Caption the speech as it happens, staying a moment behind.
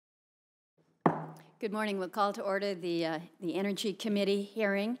Good morning. We'll call to order the Energy Committee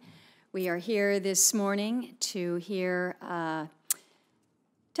hearing. We are here this morning to hear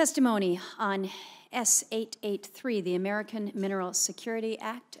testimony on S883, the American Mineral Security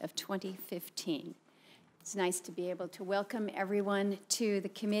Act of 2015. It's nice to be able to welcome everyone to the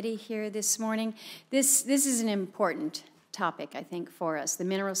committee here this morning. This is an important topic, I think, for us, the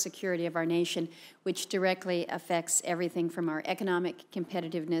mineral security of our nation, which directly affects everything from our economic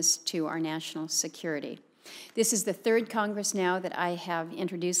competitiveness to our national security. This is the third Congress now that I have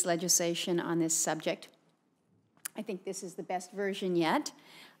introduced legislation on this subject. I think this is the best version yet,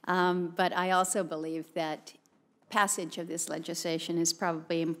 but I also believe that passage of this legislation is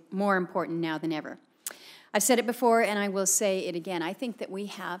probably more important now than ever. I've said it before, and I will say it again. I think that we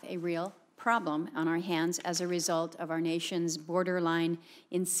have a real problem on our hands as a result of our nation's borderline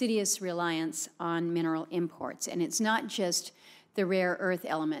insidious reliance on mineral imports. And it's not just the rare earth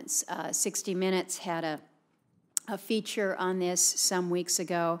elements. 60 Minutes had a feature on this some weeks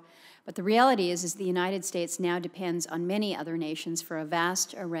ago. But the reality is the United States now depends on many other nations for a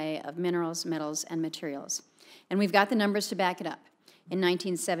vast array of minerals, metals, and materials. And we've got the numbers to back it up. In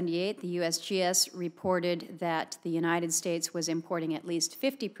 1978, the USGS reported that the United States was importing at least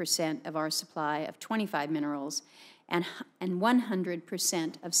 50% of our supply of 25 minerals and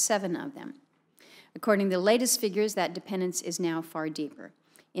 100% of 7 of them. According to the latest figures, that dependence is now far deeper.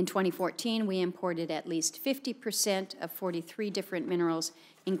 In 2014, we imported at least 50% of 43 different minerals,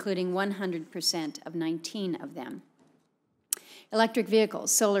 including 100% of 19 of them. Electric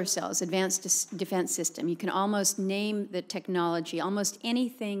vehicles, solar cells, advanced defense system. You can almost name the technology, almost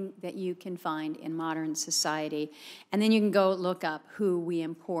anything that you can find in modern society. And then you can go look up who we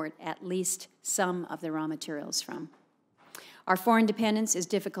import at least some of the raw materials from. Our foreign dependence is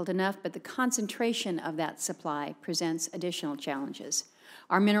difficult enough, but the concentration of that supply presents additional challenges.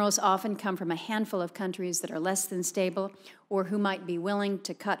 Our minerals often come from a handful of countries that are less than stable or who might be willing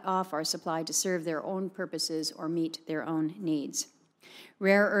to cut off our supply to serve their own purposes or meet their own needs.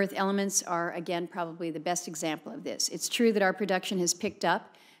 Rare earth elements are, again, probably the best example of this. It's true that our production has picked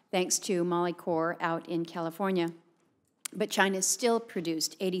up thanks to Molycorp out in California, but China still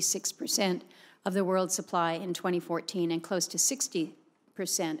produced 86% of the world's supply in 2014, and close to 60%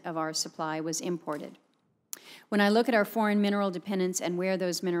 of our supply was imported. When I look at our foreign mineral dependence and where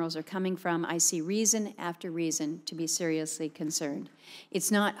those minerals are coming from, I see reason after reason to be seriously concerned.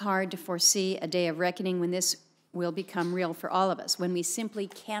 It's not hard to foresee a day of reckoning when this will become real for all of us, when we simply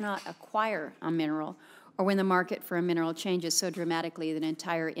cannot acquire a mineral or when the market for a mineral changes so dramatically that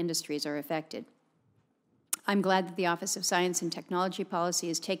entire industries are affected. I'm glad that the Office of Science and Technology Policy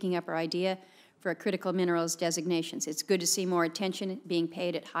is taking up our idea for a critical minerals designations. It's good to see more attention being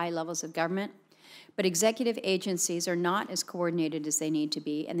paid at high levels of government. But executive agencies are not as coordinated as they need to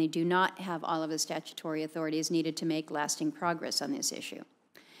be, and they do not have all of the statutory authorities needed to make lasting progress on this issue.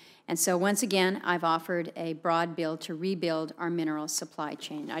 And so once again, I've offered a broad bill to rebuild our mineral supply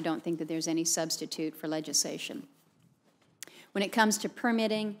chain. I don't think that there's any substitute for legislation. When it comes to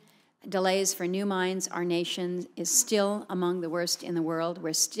permitting, delays for new mines, our nation is still among the worst in the world.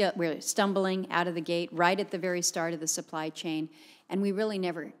 We're stumbling out of the gate right at the very start of the supply chain, and we really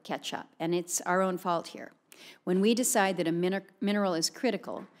never catch up, and it's our own fault here. When we decide that a mineral is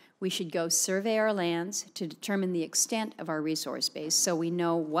critical, we should go survey our lands to determine the extent of our resource base so we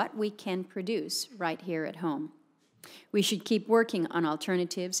know what we can produce right here at home. We should keep working on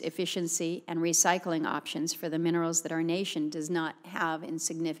alternatives, efficiency, and recycling options for the minerals that our nation does not have in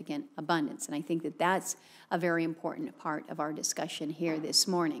significant abundance. And I think that that's a very important part of our discussion here this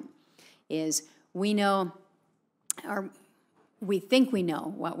morning, is we think we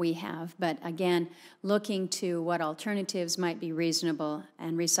know what we have, but again, looking to what alternatives might be reasonable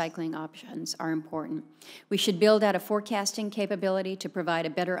and recycling options are important. We should build out a forecasting capability to provide a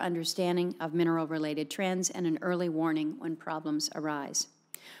better understanding of mineral-related trends and an early warning when problems arise.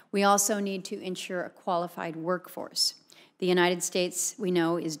 We also need to ensure a qualified workforce. The United States, we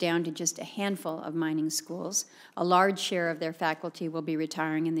know, is down to just a handful of mining schools. A large share of their faculty will be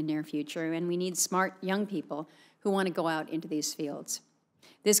retiring in the near future, and we need smart young people who want to go out into these fields.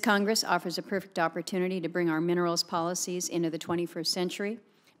 This Congress offers a perfect opportunity to bring our minerals policies into the 21st century.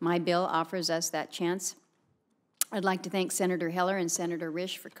 My bill offers us that chance. I'd like to thank Senator Heller and Senator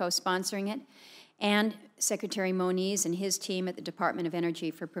Risch for co-sponsoring it, and Secretary Moniz and his team at the Department of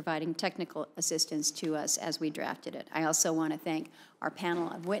Energy for providing technical assistance to us as we drafted it. I also want to thank our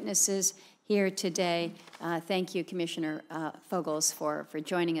panel of witnesses here today. Thank you, Commissioner Fogels, for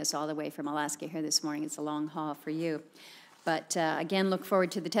joining us all the way from Alaska here this morning. It's a long haul for you. But again, look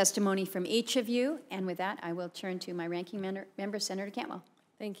forward to the testimony from each of you. And with that, I will turn to my ranking member, Senator Cantwell.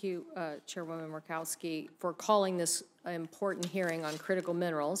 Thank you, Chairwoman Murkowski, for calling this important hearing on critical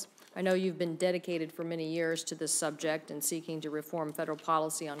minerals. I know you've been dedicated for many years to this subject and seeking to reform federal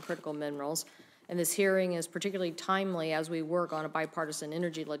policy on critical minerals. And this hearing is particularly timely as we work on a bipartisan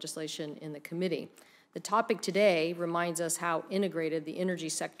energy legislation in the committee. The topic today reminds us how integrated the energy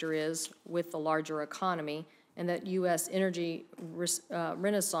sector is with the larger economy, and that U.S. energy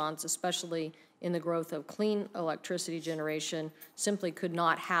renaissance, especially in the growth of clean electricity generation, simply could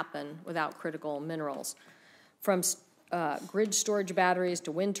not happen without critical minerals. From grid storage batteries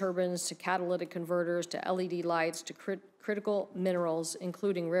to wind turbines to catalytic converters to LED lights to critical minerals,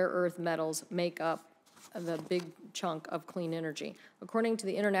 including rare earth metals, make up the big chunk of clean energy. According to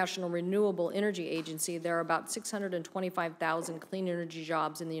the International Renewable Energy Agency, there are about 625,000 clean energy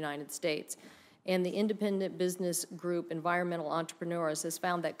jobs in the United States. And the independent business group Environmental Entrepreneurs has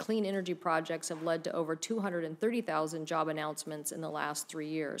found that clean energy projects have led to over 230,000 job announcements in the last 3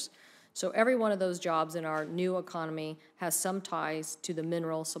 years. So every one of those jobs in our new economy has some ties to the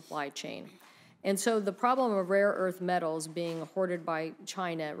mineral supply chain. And so the problem of rare earth metals being hoarded by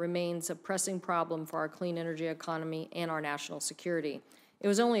China remains a pressing problem for our clean energy economy and our national security. It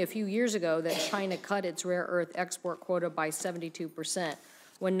was only a few years ago that China cut its rare earth export quota by 72%.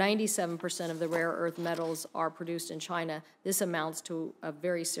 When 97% of the rare earth metals are produced in China, this amounts to a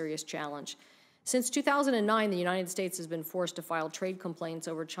very serious challenge. Since 2009, the United States has been forced to file trade complaints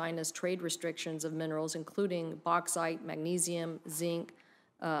over China's trade restrictions of minerals, including bauxite, magnesium, zinc,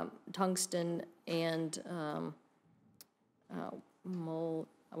 tungsten, and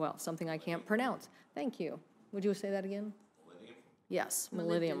something I can't pronounce. Thank you. Would you say that again? Molybdenum. Yes,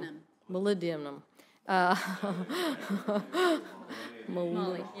 molybdenum. Molybdenum.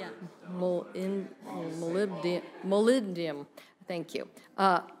 Molybdenum. Thank you.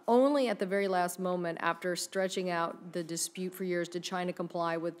 Only at the very last moment, after stretching out the dispute for years, did China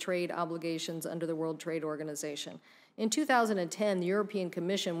comply with trade obligations under the World Trade Organization. In 2010, the European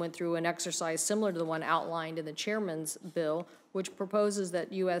Commission went through an exercise similar to the one outlined in the chairman's bill, which proposes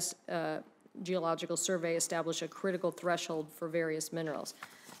that U.S. Geological Survey establish a critical threshold for various minerals.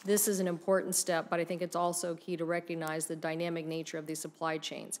 This is an important step, but I think it's also key to recognize the dynamic nature of these supply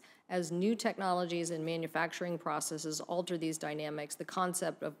chains. As new technologies and manufacturing processes alter these dynamics, the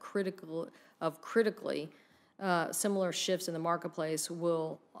concept of critically similar shifts in the marketplace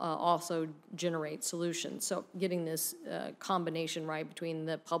will also generate solutions. So getting this combination right between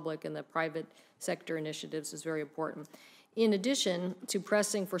the public and the private sector initiatives is very important. In addition to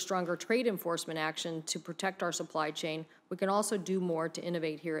pressing for stronger trade enforcement action to protect our supply chain, we can also do more to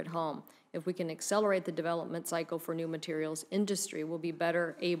innovate here at home. If we can accelerate the development cycle for new materials, industry will be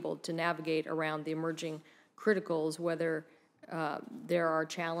better able to navigate around the emerging criticals, whether there are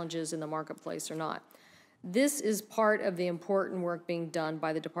challenges in the marketplace or not. This is part of the important work being done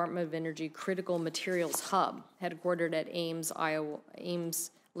by the Department of Energy Critical Materials Hub, headquartered at Ames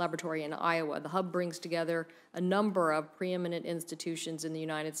Laboratory in Iowa. The hub brings together a number of preeminent institutions in the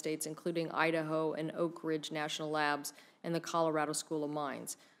United States, including Idaho and Oak Ridge National Labs and the Colorado School of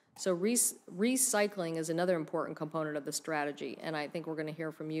Mines. So recycling is another important component of the strategy, and I think we're going to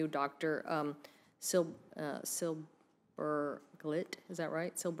hear from you, Dr. Silbergleit, is that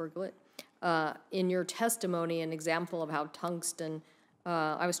right? Silbergleit? In your testimony, an example of how tungsten,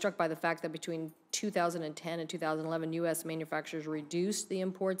 I was struck by the fact that between 2010 and 2011, U.S. manufacturers reduced the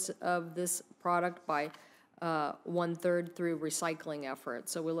imports of this product by 1/3 through recycling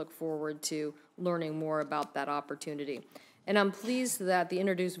efforts. So we look forward to learning more about that opportunity. And I'm pleased that the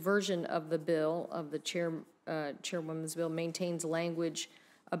introduced version of the bill, of the chairwoman's bill, maintains language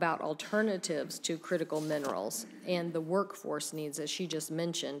about alternatives to critical minerals and the workforce needs, as she just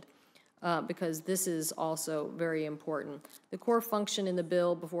mentioned, because this is also very important. The core function in the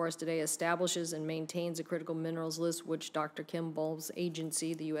bill before us today establishes and maintains a critical minerals list, which Dr. Kimball's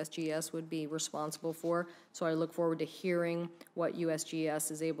agency, the USGS, would be responsible for. So I look forward to hearing what USGS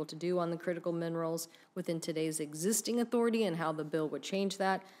is able to do on the critical minerals within today's existing authority and how the bill would change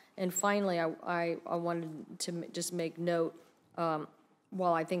that. And finally, I wanted to just make note,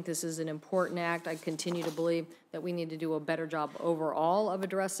 while I think this is an important act, I continue to believe that we need to do a better job overall of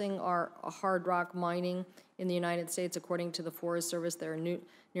addressing our hard rock mining in the United States. According to the Forest Service, there are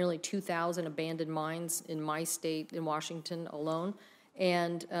nearly 2,000 abandoned mines in my state, in Washington alone.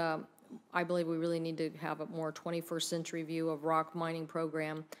 And I believe we really need to have a more 21st century view of rock mining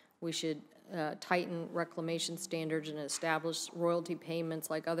program. We should tighten reclamation standards and establish royalty payments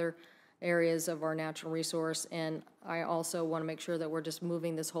like other areas of our natural resource, and I also want to make sure that we're just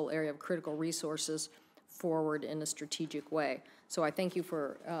moving this whole area of critical resources forward in a strategic way. So I thank you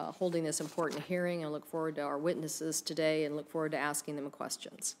for holding this important hearing, and look forward to our witnesses today and look forward to asking them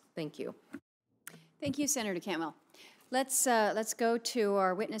questions. Thank you. Thank you, Senator Cantwell. Let's go to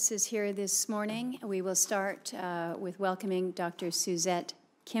our witnesses here this morning. We will start with welcoming Dr. Suzette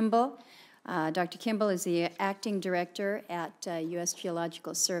Kimball. Dr. Kimball is the acting director at U.S.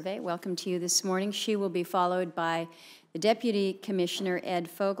 Geological Survey. Welcome to you this morning. She will be followed by the Deputy Commissioner Ed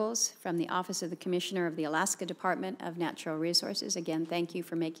Fogels from the Office of the Commissioner of the Alaska Department of Natural Resources. Again, thank you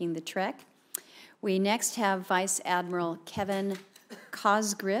for making the trek. We next have Vice Admiral Kevin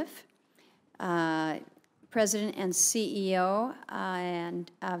Cosgriff, President and CEO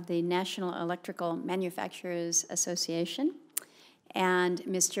of the National Electrical Manufacturers Association, and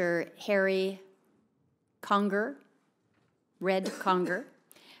Mr. Harry Conger, Red Conger,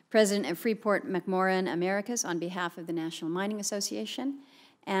 President of Freeport-McMoRan Americas on behalf of the National Mining Association.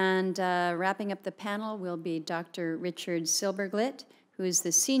 And wrapping up the panel will be Dr. Richard Silberglit, who is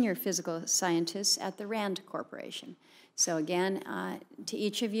the Senior Physical Scientist at the RAND Corporation. So again, to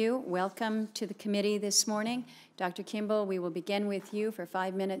each of you, welcome to the committee this morning. Dr. Kimball, we will begin with you for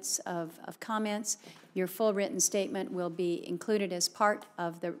 5 minutes of comments. Your full written statement will be included as part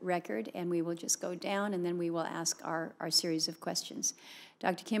of the record, and we will just go down, and then we will ask our series of questions.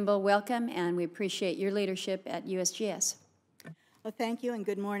 Dr. Kimball, welcome, and we appreciate your leadership at USGS. Well, thank you, and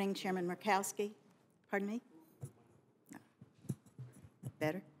good morning, Chairman Murkowski. Pardon me? No.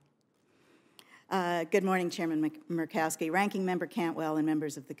 Better? Good morning, Chairman Murkowski, Ranking Member Cantwell, and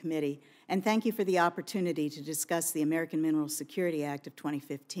members of the committee, and thank you for the opportunity to discuss the American Mineral Security Act of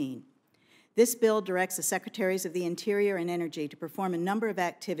 2015. This bill directs the Secretaries of the Interior and Energy to perform a number of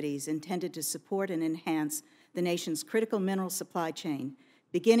activities intended to support and enhance the nation's critical mineral supply chain,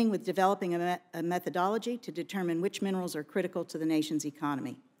 beginning with developing a methodology to determine which minerals are critical to the nation's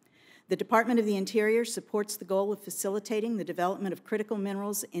economy. The Department of the Interior supports the goal of facilitating the development of critical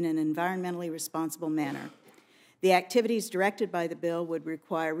minerals in an environmentally responsible manner. The activities directed by the bill would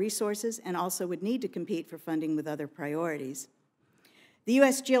require resources and also would need to compete for funding with other priorities. The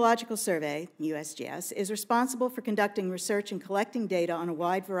U.S. Geological Survey, USGS, is responsible for conducting research and collecting data on a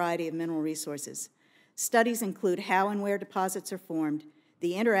wide variety of mineral resources. Studies include how and where deposits are formed,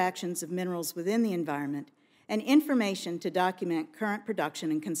 the interactions of minerals within the environment, and information to document current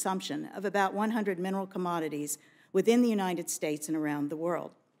production and consumption of about 100 mineral commodities within the United States and around the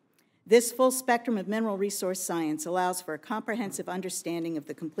world. This full spectrum of mineral resource science allows for a comprehensive understanding of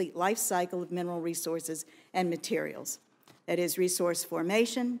the complete life cycle of mineral resources and materials. That is, resource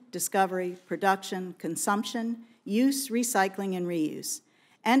formation, discovery, production, consumption, use, recycling, and reuse,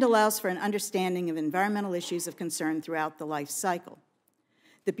 and allows for an understanding of environmental issues of concern throughout the life cycle.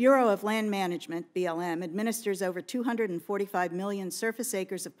 The Bureau of Land Management, BLM, administers over 245 million surface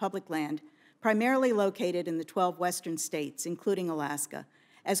acres of public land, primarily located in the 12 western states, including Alaska,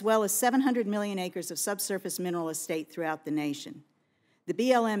 as well as 700 million acres of subsurface mineral estate throughout the nation. The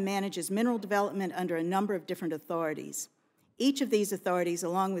BLM manages mineral development under a number of different authorities. Each of these authorities,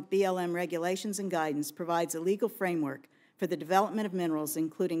 along with BLM regulations and guidance, provides a legal framework for the development of minerals,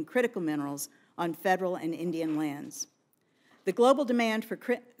 including critical minerals, on federal and Indian lands. The global demand for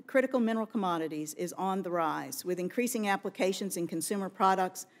critical mineral commodities is on the rise, with increasing applications in consumer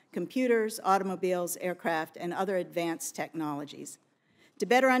products, computers, automobiles, aircraft, and other advanced technologies. To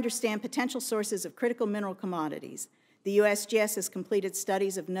better understand potential sources of critical mineral commodities, the USGS has completed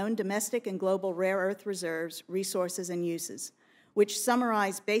studies of known domestic and global rare earth reserves, resources, and uses, which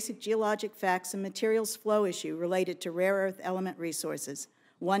summarize basic geologic facts and materials flow issue related to rare earth element resources,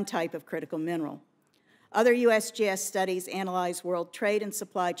 one type of critical mineral. Other USGS studies analyze world trade and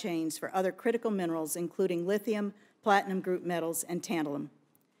supply chains for other critical minerals, including lithium, platinum group metals, and tantalum.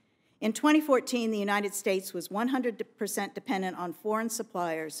 In 2014, the United States was 100% dependent on foreign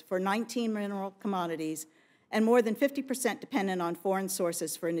suppliers for 19 mineral commodities and more than 50% dependent on foreign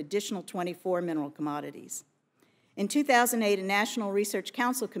sources for an additional 24 mineral commodities. In 2008, a National Research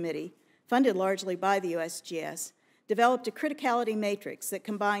Council Committee, funded largely by the USGS, developed a criticality matrix that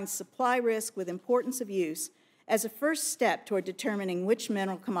combines supply risk with importance of use as a first step toward determining which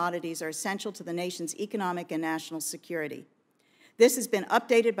mineral commodities are essential to the nation's economic and national security. This has been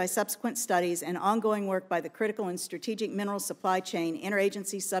updated by subsequent studies and ongoing work by the Critical and Strategic Mineral Supply Chain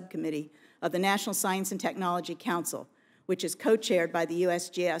Interagency Subcommittee of the National Science and Technology Council, which is co-chaired by the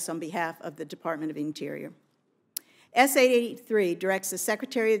USGS on behalf of the Department of Interior. S-883 directs the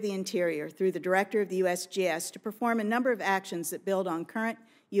Secretary of the Interior through the Director of the USGS to perform a number of actions that build on current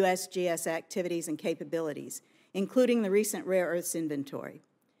USGS activities and capabilities, including the recent rare earths inventory.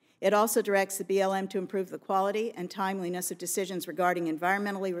 It also directs the BLM to improve the quality and timeliness of decisions regarding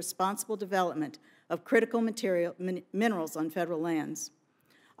environmentally responsible development of critical minerals on federal lands.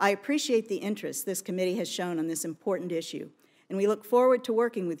 I appreciate the interest this committee has shown on this important issue, and we look forward to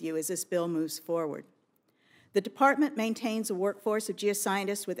working with you as this bill moves forward. The department maintains a workforce of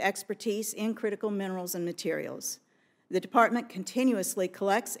geoscientists with expertise in critical minerals and materials. The department continuously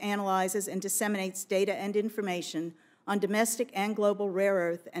collects, analyzes, and disseminates data and information on domestic and global rare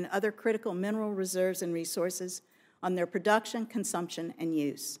earth and other critical mineral reserves and resources, on their production, consumption, and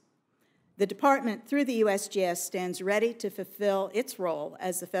use. The department, through the USGS, stands ready to fulfill its role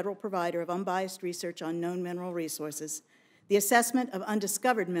as the federal provider of unbiased research on known mineral resources, the assessment of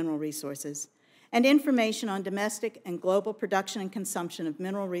undiscovered mineral resources, and information on domestic and global production and consumption of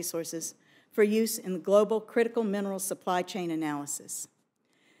mineral resources for use in the global critical mineral supply chain analysis.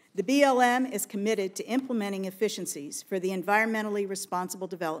 The BLM is committed to implementing efficiencies for the environmentally responsible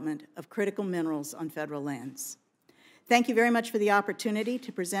development of critical minerals on federal lands. Thank you very much for the opportunity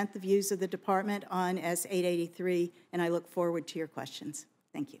to present the views of the department on S-883, and I look forward to your questions.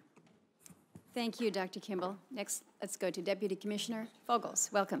 Thank you. Thank you, Dr. Kimball. Next, let's go to Deputy Commissioner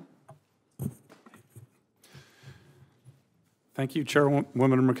Fogels. Welcome. Thank you, Chairwoman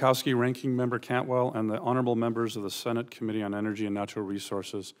Murkowski, Ranking Member Cantwell, and the honorable members of the Senate Committee on Energy and Natural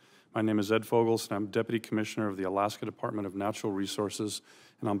Resources. My name is Ed Fogels, and I'm Deputy Commissioner of the Alaska Department of Natural Resources.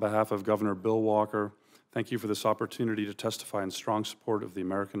 And on behalf of Governor Bill Walker, thank you for this opportunity to testify in strong support of the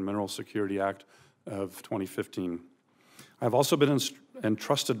American Mineral Security Act of 2015. I've also been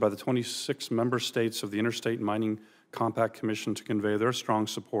entrusted by the 26 member states of the Interstate Mining Compact Commission to convey their strong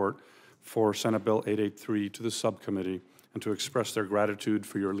support for Senate Bill 883 to the subcommittee and to express their gratitude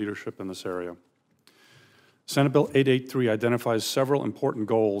for your leadership in this area. Senate Bill 883 identifies several important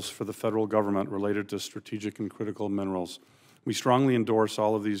goals for the federal government related to strategic and critical minerals. We strongly endorse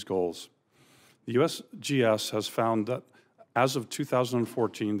all of these goals. The USGS has found that as of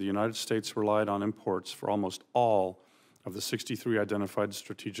 2014, the United States relied on imports for almost all of the 63 identified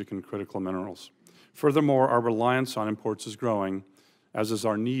strategic and critical minerals. Furthermore, our reliance on imports is growing, as is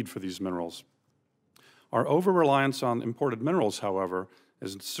our need for these minerals. Our over-reliance on imported minerals, however,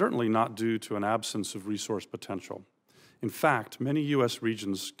 is certainly not due to an absence of resource potential. In fact, many U.S.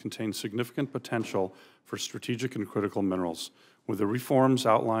 regions contain significant potential for strategic and critical minerals. With the reforms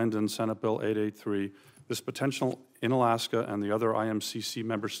outlined in Senate Bill 883, this potential in Alaska and the other IMCC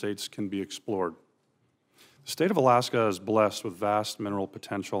member states can be explored. The state of Alaska is blessed with vast mineral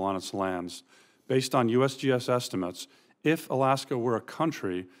potential on its lands. Based on USGS estimates, if Alaska were a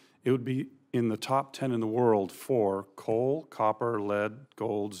country, it would be in the top 10 in the world for coal, copper, lead,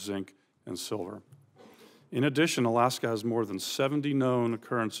 gold, zinc, and silver. In addition, Alaska has more than 70 known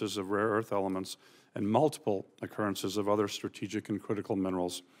occurrences of rare earth elements and multiple occurrences of other strategic and critical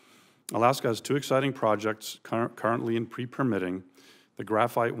minerals. Alaska has two exciting projects currently in pre-permitting. The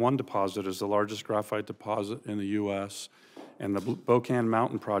Graphite 1 deposit is the largest graphite deposit in the U.S., and the Bocan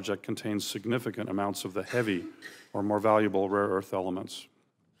Mountain project contains significant amounts of the heavy or more valuable rare earth elements.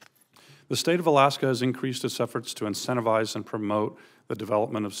 The state of Alaska has increased its efforts to incentivize and promote the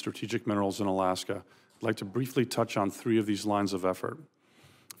development of strategic minerals in Alaska. I'd like to briefly touch on three of these lines of effort.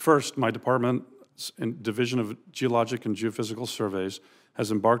 First, my department's Division of Geologic and Geophysical Surveys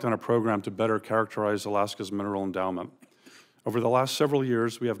has embarked on a program to better characterize Alaska's mineral endowment. Over the last several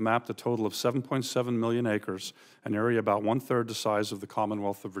years, we have mapped a total of 7.7 million acres, an area about one-third the size of the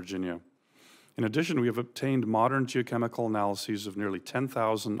Commonwealth of Virginia. In addition, we have obtained modern geochemical analyses of nearly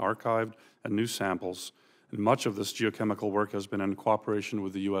 10,000 archived and new samples, and much of this geochemical work has been in cooperation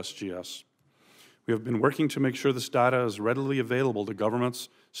with the USGS. We have been working to make sure this data is readily available to governments,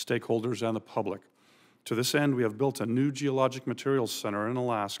 stakeholders, and the public. To this end, we have built a new geologic materials center in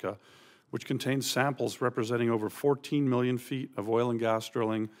Alaska, which contains samples representing over 14 million feet of oil and gas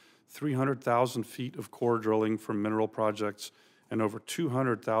drilling, 300,000 feet of core drilling from mineral projects, and over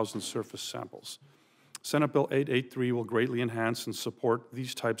 200,000 surface samples. Senate Bill 883 will greatly enhance and support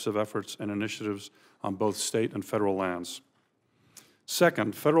these types of efforts and initiatives on both state and federal lands.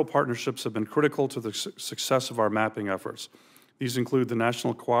 Second, federal partnerships have been critical to the success of our mapping efforts. These include the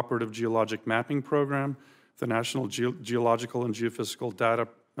National Cooperative Geologic Mapping Program, the National Geological and Geophysical Data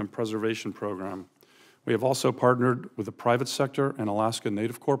and Preservation Program. We have also partnered with the private sector and Alaska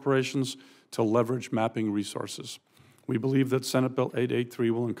Native corporations to leverage mapping resources. We believe that Senate Bill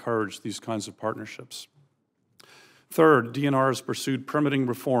 883 will encourage these kinds of partnerships. Third, DNR has pursued permitting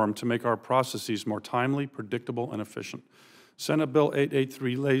reform to make our processes more timely, predictable, and efficient. Senate Bill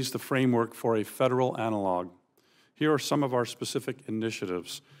 883 lays the framework for a federal analog. Here are some of our specific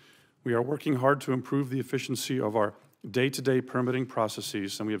initiatives. We are working hard to improve the efficiency of our day-to-day permitting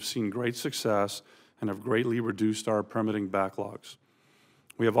processes, and we have seen great success and have greatly reduced our permitting backlogs.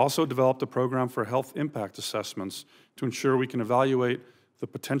 We have also developed a program for health impact assessments to ensure we can evaluate the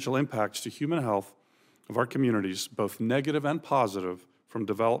potential impacts to human health of our communities, both negative and positive, from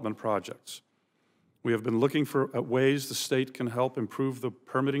development projects. We have been looking at ways the state can help improve the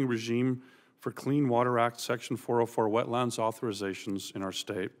permitting regime for Clean Water Act Section 404 wetlands authorizations in our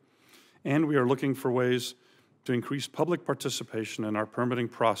state, and we are looking for ways to increase public participation in our permitting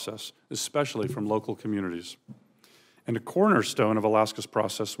process, especially from local communities. And a cornerstone of Alaska's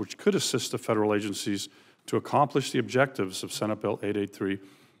process, which could assist the federal agencies to accomplish the objectives of Senate Bill 883,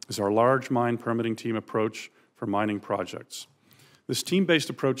 is our large mine permitting team approach for mining projects. This team-based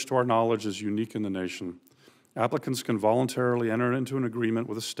approach, to our knowledge, is unique in the nation. Applicants can voluntarily enter into an agreement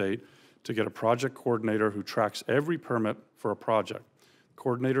with a state to get a project coordinator who tracks every permit for a project. The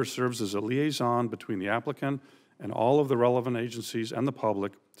coordinator serves as a liaison between the applicant and all of the relevant agencies and the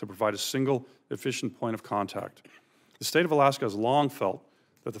public to provide a single, efficient point of contact. The state of Alaska has long felt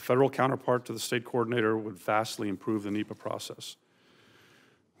that the federal counterpart to the state coordinator would vastly improve the NEPA process.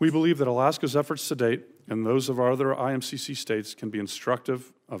 We believe that Alaska's efforts to date and those of our other IMCC states can be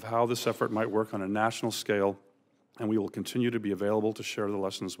instructive of how this effort might work on a national scale, and we will continue to be available to share the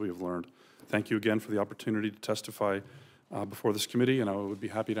lessons we have learned. Thank you again for the opportunity to testify before this committee, and I would be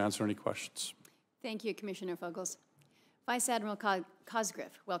happy to answer any questions. Thank you, Commissioner Fogels. Vice Admiral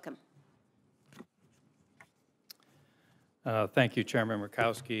Cosgriff, welcome. Thank you, Chairman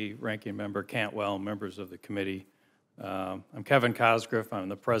Murkowski, Ranking Member Cantwell, members of the committee. I'm Kevin Cosgriff. I'm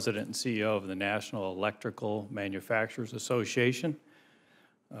the President and CEO of the National Electrical Manufacturers Association.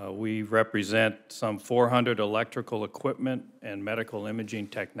 We represent some 400 electrical equipment and medical imaging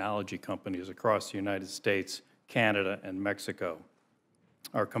technology companies across the United States, Canada, and Mexico.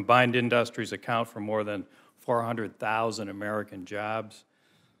 Our combined industries account for more than 400,000 American jobs,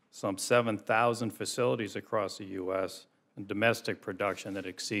 some 7,000 facilities across the U.S., and domestic production that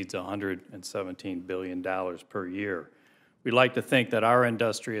exceeds $117 billion per year. We like to think that our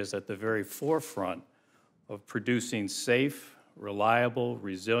industry is at the very forefront of producing safe, reliable,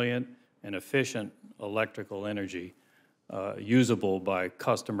 resilient, and efficient electrical energy usable by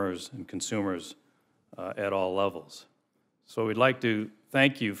customers and consumers at all levels. So we'd like to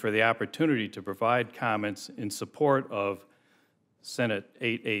thank you for the opportunity to provide comments in support of Senate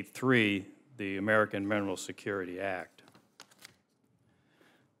 883, the American Mineral Security Act.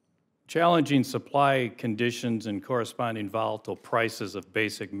 Challenging supply conditions and corresponding volatile prices of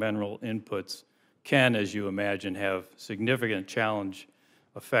basic mineral inputs can, as you imagine, have significant challenge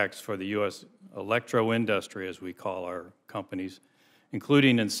effects for the U.S. electro industry, as we call our companies,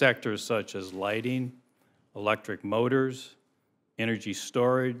 including in sectors such as lighting, electric motors, energy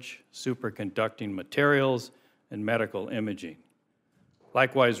storage, superconducting materials, and medical imaging.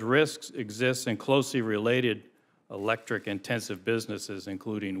 Likewise, risks exist in closely related electric-intensive businesses,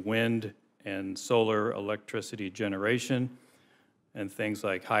 including wind and solar electricity generation, and things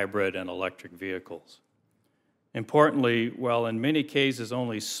like hybrid and electric vehicles. Importantly, while in many cases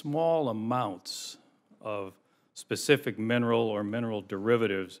only small amounts of specific mineral or mineral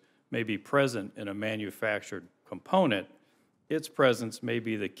derivatives may be present in a manufactured component, its presence may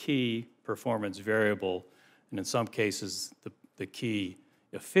be the key performance variable, and in some cases, the key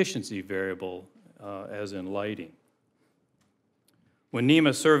efficiency variable, as in lighting. When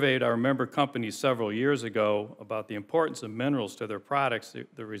NEMA surveyed our member companies several years ago about the importance of minerals to their products,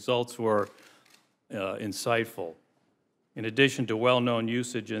 the results were insightful. In addition to well-known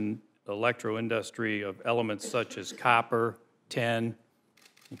usage in the electro industry of elements such as copper, tin,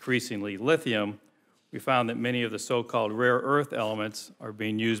 increasingly lithium, we found that many of the so-called rare earth elements are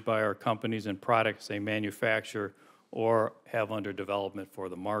being used by our companies in products they manufacture or have under development for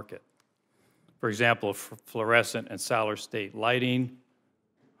the market. For example, fluorescent and solid state lighting,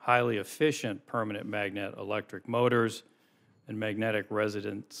 highly efficient permanent magnet electric motors, and magnetic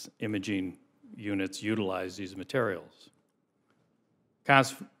resonance imaging units utilize these materials.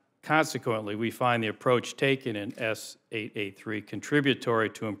 Consequently, we find the approach taken in S883 contributory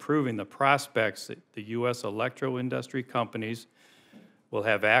to improving the prospects that the U.S. electro industry companies will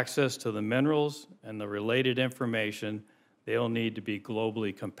have access to the minerals and the related information they'll need to be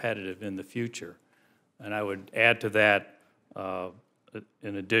globally competitive in the future. And I would add to that,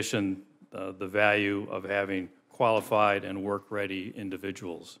 in addition, the value of having qualified and work-ready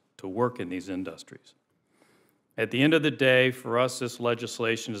individuals to work in these industries. At the end of the day, for us, this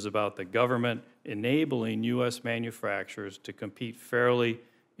legislation is about the government enabling U.S. manufacturers to compete fairly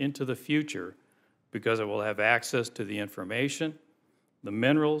into the future because it will have access to the information, the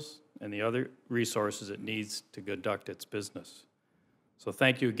minerals, and the other resources it needs to conduct its business. So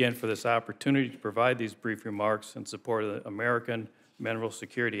thank you again for this opportunity to provide these brief remarks in support of the American Mineral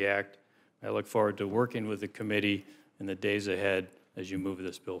Security Act. I look forward to working with the committee in the days ahead as you move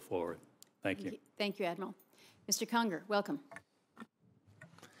this bill forward. Thank you. Thank you, Admiral. Mr. Conger, welcome.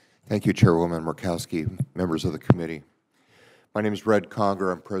 Thank you, Chairwoman Murkowski, members of the committee. My name is Red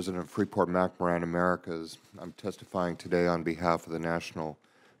Conger. I'm president of Freeport-McMoRan Americas. I'm testifying today on behalf of the National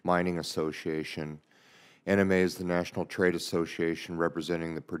Mining Association. NMA is the National Trade Association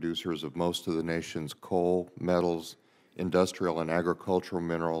representing the producers of most of the nation's coal, metals, industrial and agricultural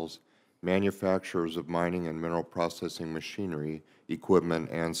minerals, manufacturers of mining and mineral processing machinery, equipment,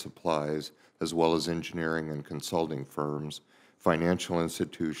 and supplies, as well as engineering and consulting firms, financial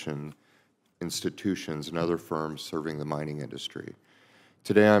institutions, and other firms serving the mining industry.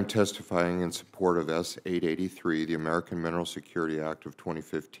 Today I'm testifying in support of S-883, the American Mineral Security Act of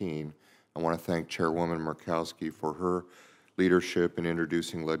 2015. I want to thank Chairwoman Murkowski for her leadership in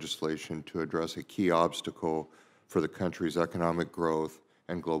introducing legislation to address a key obstacle for the country's economic growth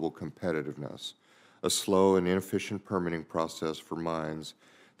and global competitiveness, a slow and inefficient permitting process for mines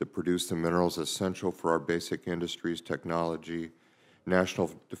that produce the minerals essential for our basic industries, technology,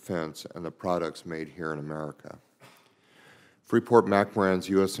 national defense, and the products made here in America. Freeport-McMoRan's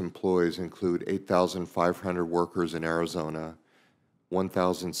U.S. employees include 8,500 workers in Arizona,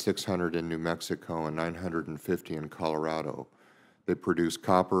 1,600 in New Mexico, and 950 in Colorado. They produce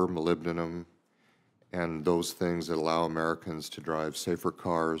copper, molybdenum, and those things that allow Americans to drive safer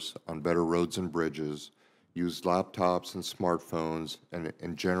cars on better roads and bridges, use laptops and smartphones,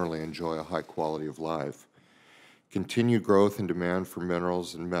 and generally enjoy a high quality of life. Continued growth and demand for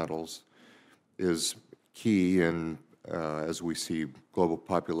minerals and metals is key as we see global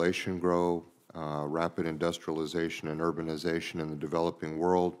population grow, rapid industrialization and urbanization in the developing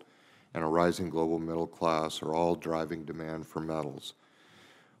world, and a rising global middle class are all driving demand for metals.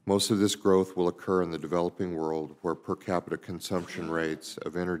 Most of this growth will occur in the developing world, where per capita consumption rates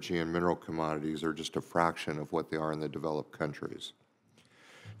of energy and mineral commodities are just a fraction of what they are in the developed countries.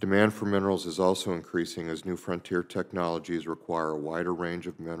 Demand for minerals is also increasing as new frontier technologies require a wider range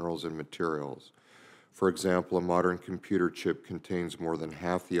of minerals and materials. For example, a modern computer chip contains more than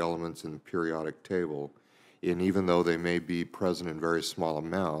half the elements in the periodic table, and even though they may be present in very small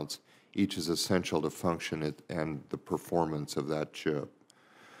amounts, each is essential to function and the performance of that chip.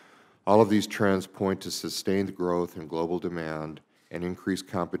 All of these trends point to sustained growth in global demand and increased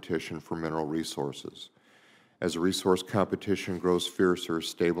competition for mineral resources. As resource competition grows fiercer,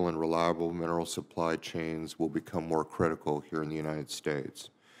 stable and reliable mineral supply chains will become more critical here in the United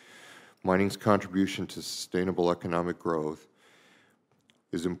States. Mining's contribution to sustainable economic growth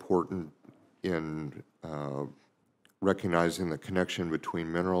is important in recognizing the connection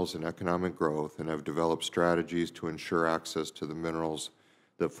between minerals and economic growth, and have developed strategies to ensure access to the minerals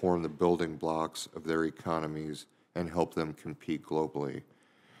that form the building blocks of their economies and help them compete globally.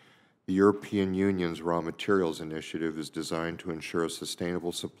 The European Union's Raw Materials Initiative is designed to ensure a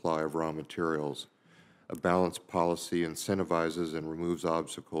sustainable supply of raw materials. A balanced policy incentivizes and removes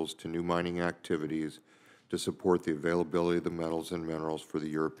obstacles to new mining activities to support the availability of the metals and minerals for the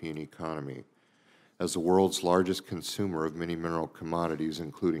European economy. As the world's largest consumer of many mineral commodities,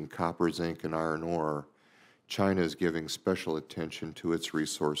 including copper, zinc, and iron ore, China is giving special attention to its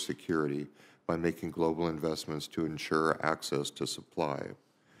resource security by making global investments to ensure access to supply.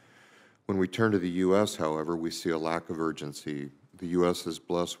 When we turn to the U.S., however, we see a lack of urgency. The U.S. is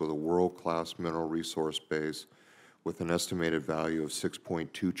blessed with a world-class mineral resource base with an estimated value of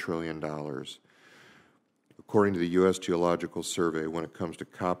 $6.2 trillion. According to the U.S. Geological Survey, when it comes to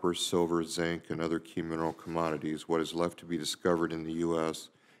copper, silver, zinc, and other key mineral commodities, what is left to be discovered in the U.S.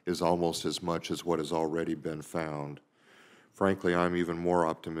 is almost as much as what has already been found. Frankly, I'm even more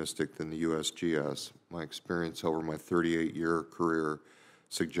optimistic than the USGS. My experience over my 38-year career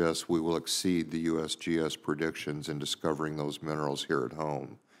suggests we will exceed the USGS predictions in discovering those minerals here at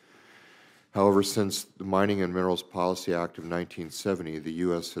home. However, since the Mining and Minerals Policy Act of 1970, the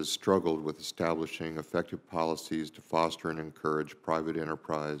U.S. has struggled with establishing effective policies to foster and encourage private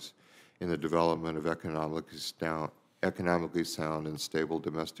enterprise in the development of economically sound and stable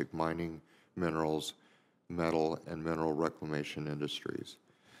domestic mining, minerals, metal, and mineral reclamation industries.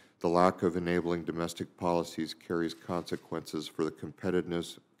 The lack of enabling domestic policies carries consequences for the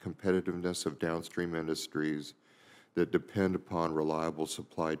competitiveness of downstream industries that depend upon reliable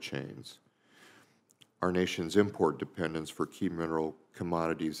supply chains. Our nation's import dependence for key mineral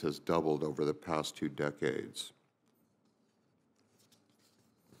commodities has doubled over the past 2 decades.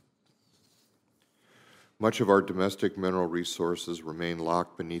 Much of our domestic mineral resources remain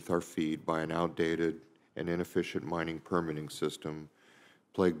locked beneath our feet by an outdated and inefficient mining permitting system,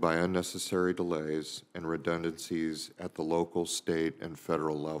 plagued by unnecessary delays and redundancies at the local, state, and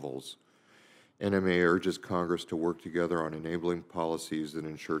federal levels. NMA urges Congress to work together on enabling policies that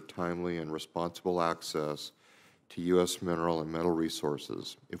ensure timely and responsible access to U.S. mineral and metal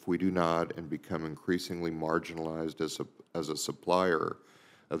resources. If we do not and become increasingly marginalized as a supplier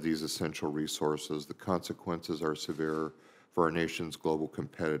of these essential resources, the consequences are severe for our nation's global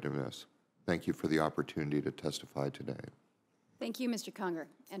competitiveness. Thank you for the opportunity to testify today. Thank you, Mr. Conger.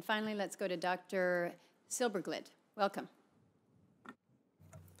 And finally, let's go to Dr. Silberglid. Welcome.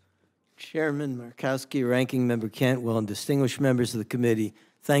 Chairman Murkowski, Ranking Member Cantwell, and distinguished members of the committee,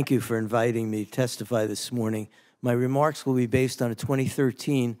 thank you for inviting me to testify this morning. My remarks will be based on a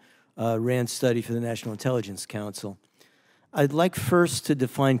 2013 RAND study for the National Intelligence Council. I'd like first to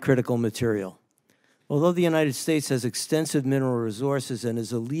define critical material. Although the United States has extensive mineral resources and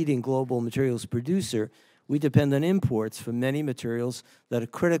is a leading global materials producer, we depend on imports for many materials that are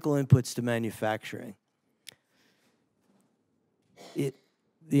critical inputs to manufacturing. The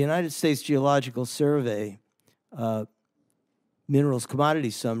United States Geological Survey Minerals Commodity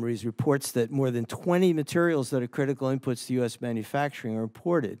Summaries reports that more than 20 materials that are critical inputs to U.S. manufacturing are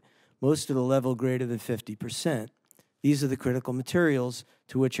imported, most at a level greater than 50%. These are the critical materials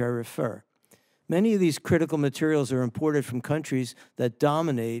to which I refer. Many of these critical materials are imported from countries that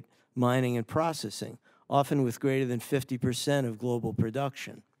dominate mining and processing, often with greater than 50% of global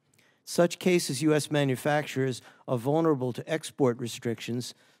production. In such cases, U.S. manufacturers are vulnerable to export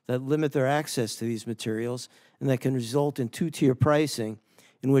restrictions that limit their access to these materials and that can result in two-tier pricing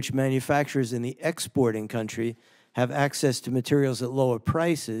in which manufacturers in the exporting country have access to materials at lower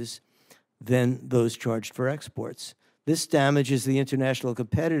prices than those charged for exports. This damages the international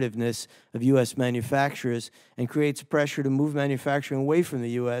competitiveness of U.S. manufacturers and creates pressure to move manufacturing away from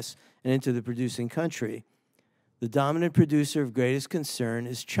the U.S. and into the producing country. The dominant producer of greatest concern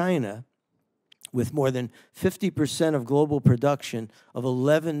is China, with more than 50% of global production of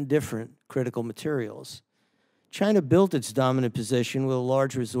 11 different critical materials. China built its dominant position with a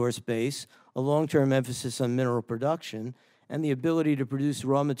large resource base, a long-term emphasis on mineral production, and the ability to produce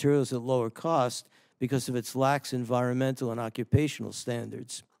raw materials at lower cost because of its lax environmental and occupational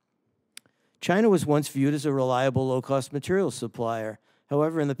standards. China was once viewed as a reliable, low-cost materials supplier.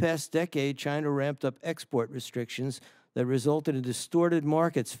 However, in the past decade, China ramped up export restrictions that resulted in distorted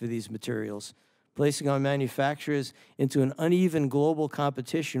markets for these materials, placing our manufacturers into an uneven global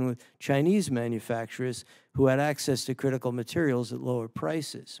competition with Chinese manufacturers who had access to critical materials at lower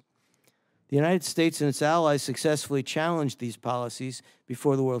prices. The United States and its allies successfully challenged these policies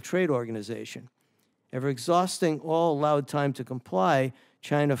before the World Trade Organization. After exhausting all allowed time to comply,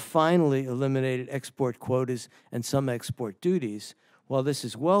 China finally eliminated export quotas and some export duties. While this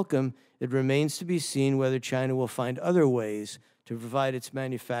is welcome, it remains to be seen whether China will find other ways to provide its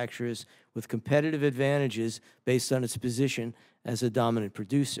manufacturers with competitive advantages based on its position as a dominant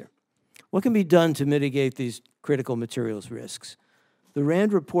producer. What can be done to mitigate these critical materials risks? The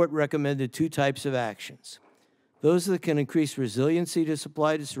RAND report recommended two types of actions: those that can increase resiliency to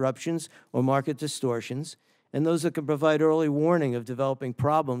supply disruptions or market distortions, and those that can provide early warning of developing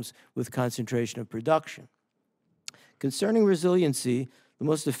problems with concentration of production. Concerning resiliency, the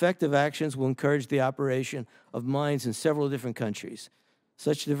most effective actions will encourage the operation of mines in several different countries.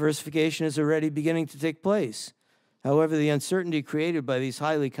 Such diversification is already beginning to take place. However, the uncertainty created by these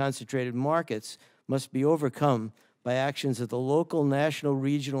highly concentrated markets must be overcome by actions at the local, national,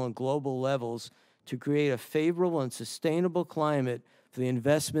 regional, and global levels to create a favorable and sustainable climate for the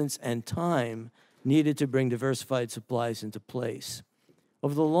investments and time needed to bring diversified supplies into place.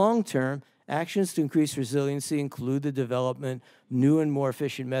 Over the long term, actions to increase resiliency include the development of new and more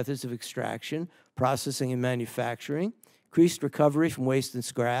efficient methods of extraction, processing, and manufacturing, increased recovery from waste and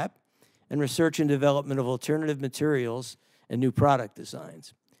scrap, and research and development of alternative materials and new product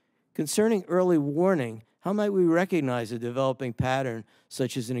designs. Concerning early warning, how might we recognize a developing pattern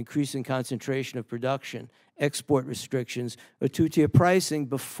such as an increasing concentration of production, export restrictions, or two-tier pricing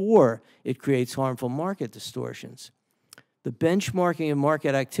before it creates harmful market distortions? The benchmarking of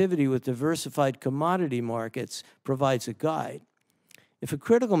market activity with diversified commodity markets provides a guide. If a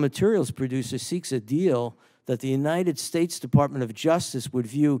critical materials producer seeks a deal that the United States Department of Justice would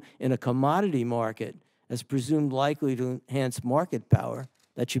view in a commodity market as presumed likely to enhance market power,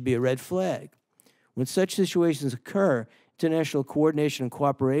 that should be a red flag. When such situations occur, international coordination and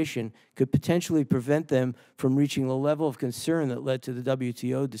cooperation could potentially prevent them from reaching the level of concern that led to the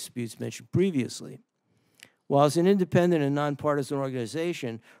WTO disputes mentioned previously. While as an independent and nonpartisan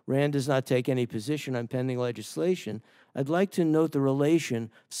organization, RAND does not take any position on pending legislation, I'd like to note the relation of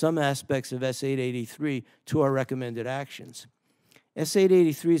some aspects of S883 to our recommended actions.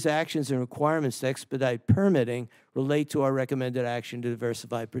 S883's actions and requirements to expedite permitting relate to our recommended action to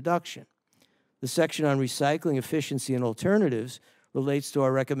diversify production. The section on recycling, efficiency, and alternatives relates to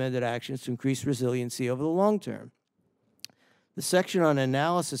our recommended actions to increase resiliency over the long term. The section on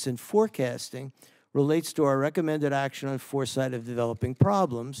analysis and forecasting relates to our recommended action on foresight of developing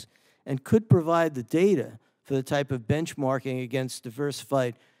problems and could provide the data for the type of benchmarking against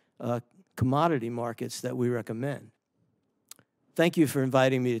diversified commodity markets that we recommend. Thank you for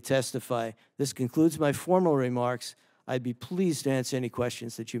inviting me to testify. This concludes my formal remarks. I'd be pleased to answer any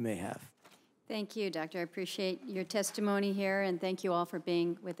questions that you may have. Thank you, Doctor. I appreciate your testimony here, and thank you all for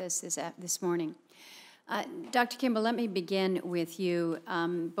being with us this morning. Dr. Kimball, let me begin with you.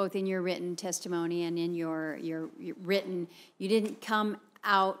 Both in your written testimony and in your written, you didn't come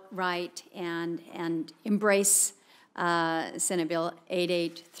outright and embrace Senate Bill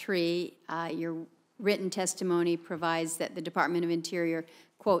 883. Your written testimony provides that the Department of Interior,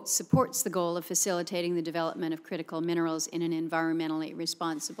 quote, supports the goal of facilitating the development of critical minerals in an environmentally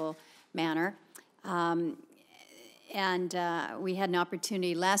responsible manner. We had an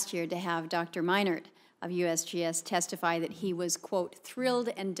opportunity last year to have Dr. Meinert of USGS testify that he was, quote, thrilled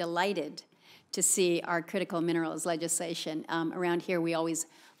and delighted to see our critical minerals legislation. Around here, we always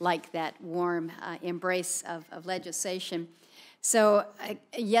like that warm embrace of legislation. So a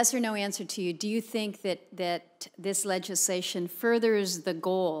yes or no answer to you, do you think that this legislation furthers the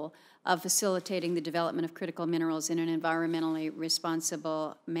goal of facilitating the development of critical minerals in an environmentally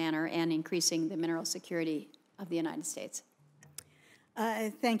responsible manner and increasing the mineral security of the United States?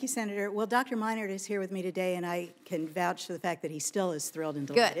 Thank you, Senator. Well, Dr. Meinert is here with me today, and I can vouch to the fact that he still is thrilled and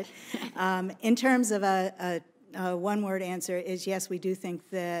delighted. Good. In terms of a one-word answer is yes, we do think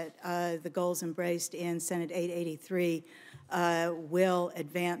that the goals embraced in Senate 883 will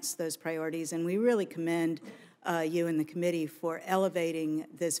advance those priorities, and we really commend you and the committee for elevating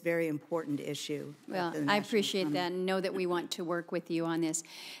this very important issue. Well, I appreciate that and know that we want to work with you on this.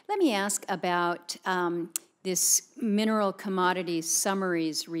 Let me ask about this Mineral Commodities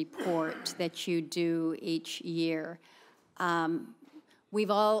Summaries report that you do each year.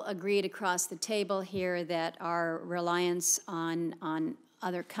 We've all agreed across the table here that our reliance on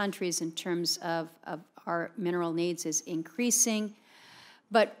other countries in terms of our mineral needs is increasing.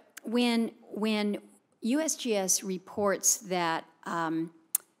 But when USGS reports that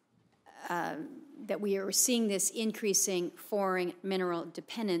that we are seeing this increasing foreign mineral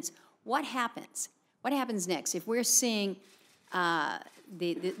dependence, what happens? What happens next? If we're seeing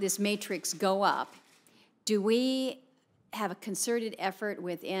this matrix go up, do we have a concerted effort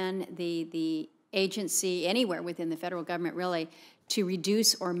within the agency, anywhere within the federal government really, to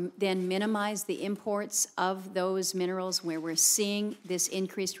reduce or then minimize the imports of those minerals where we're seeing this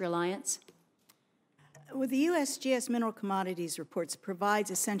increased reliance? Well, the USGS Mineral Commodities Reports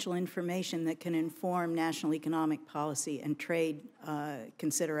provides essential information that can inform national economic policy and trade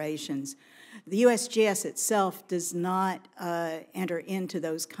considerations. The USGS itself does not enter into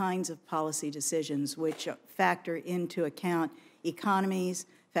those kinds of policy decisions which factor into account economies,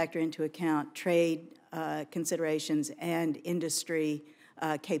 factor into account trade considerations, and industry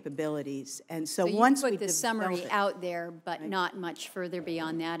capabilities. And so once we put the summary out there, but not much further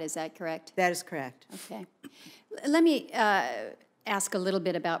beyond that, is that correct? That is correct. Okay. Let me ask a little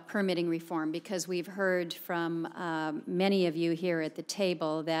bit about permitting reform, because we've heard from many of you here at the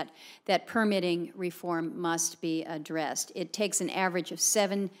table that permitting reform must be addressed. It takes an average of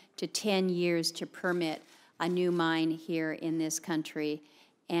 7 to 10 years to permit a new mine here in this country.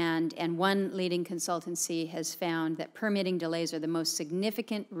 And one leading consultancy has found that permitting delays are the most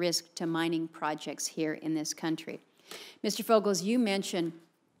significant risk to mining projects here in this country. Mr. Fogels, you mentioned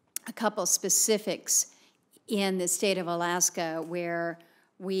a couple specifics in the state of Alaska where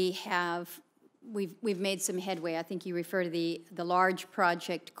we've made some headway. I think you refer to the large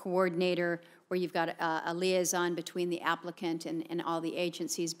project coordinator, where you've got a liaison between the applicant and all the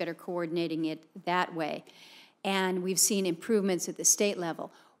agencies, better coordinating it that way. And we've seen improvements at the state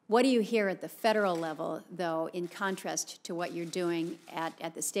level. What do you hear at the federal level, though, in contrast to what you're doing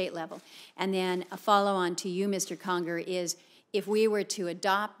at the state level? And then a follow-on to you, Mr. Conger, is if we were to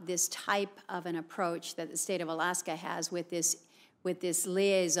adopt this type of an approach that the state of Alaska has with this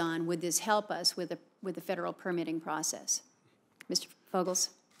liaison, would this help us with the federal permitting process? Mr. Fogels?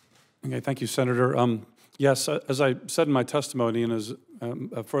 Okay, thank you, Senator. Yes, as I said in my testimony and as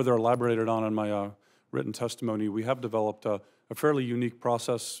further elaborated on in my written testimony, we have developed a fairly unique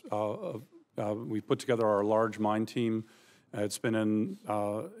process We put together our large mine team. It's been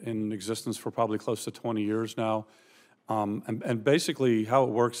in existence for probably close to 20 years now. And basically how it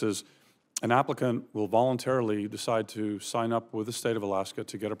works is an applicant will voluntarily decide to sign up with the state of Alaska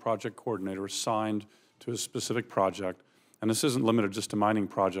to get a project coordinator assigned to a specific project. And this isn't limited just to mining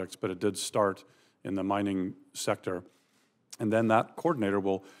projects, but it did start in the mining sector. And then that coordinator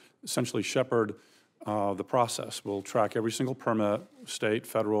will essentially shepherd the process. We'll track every single permit, state,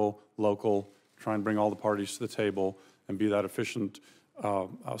 federal, local, try and bring all the parties to the table and be that efficient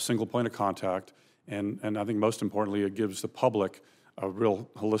single point of contact. And I think most importantly, it gives the public a real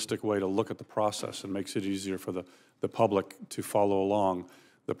holistic way to look at the process and makes it easier for the public to follow along.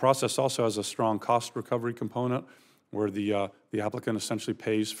 The process also has a strong cost recovery component where the applicant essentially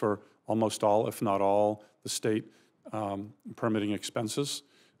pays for almost all, if not all, the state permitting expenses.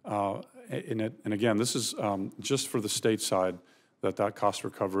 And again, this is just for the state side that cost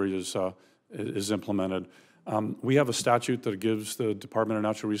recovery is implemented. We have a statute that gives the Department of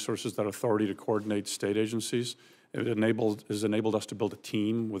Natural Resources that authority to coordinate state agencies. It has enabled us to build a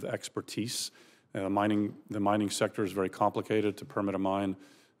team with expertise. The mining sector is very complicated. To permit a mine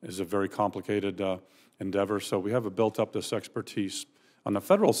is a very complicated endeavor. So we have built up this expertise. On the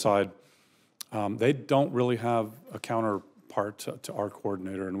federal side, they don't really have a counterpart to our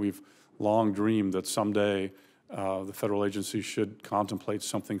coordinator, and we've long dreamed that someday the federal agency should contemplate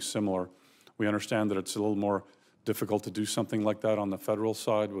something similar. We understand that it's a little more difficult to do something like that on the federal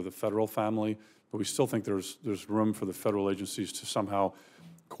side with a federal family, but we still think there's room for the federal agencies to somehow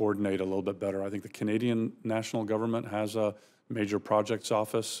coordinate a little bit better. I think the Canadian national government has a major projects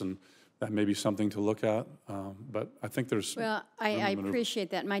office, and that may be something to look at. But I think there's Well, I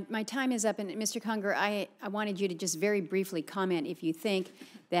appreciate that. My time is up, and Mr. Conger, I wanted you to just very briefly comment if you think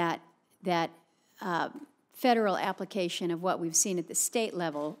that federal application of what we've seen at the state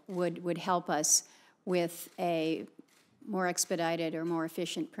level would help us with a more expedited or more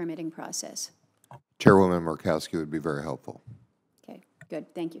efficient permitting process. Chairwoman Murkowski would be very helpful. Okay,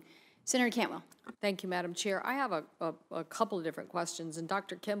 good, thank you. Senator Cantwell. Thank you, Madam Chair. I have a couple of different questions. And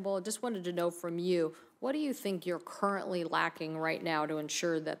Dr. Kimball, I just wanted to know from you, what do you think you're currently lacking right now to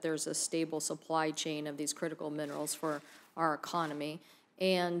ensure that there's a stable supply chain of these critical minerals for our economy?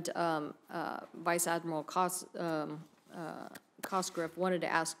 And Vice Admiral Cosgriff wanted to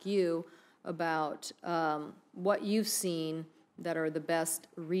ask you about what you've seen that are the best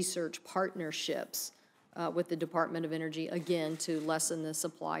research partnerships with the Department of Energy, again, to lessen the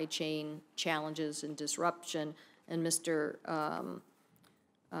supply chain challenges and disruption. And Mr.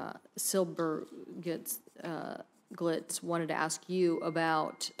 Glitz wanted to ask you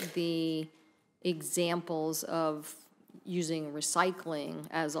about the examples of using recycling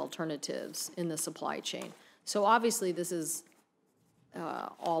as alternatives in the supply chain. So obviously this is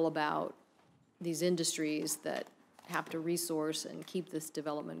all about these industries that have to resource and keep this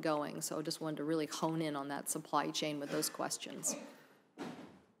development going. So I just wanted to really hone in on that supply chain with those questions.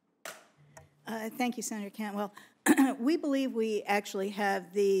 Thank you, Senator Cantwell. We believe we actually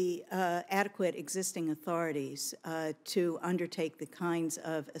have the adequate existing authorities to undertake the kinds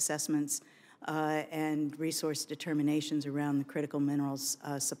of assessments and resource determinations around the critical minerals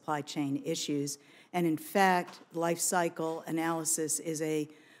supply chain issues. And in fact, life cycle analysis is a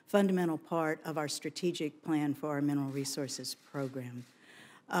fundamental part of our strategic plan for our mineral resources program.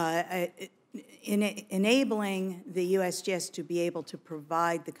 Enabling the USGS to be able to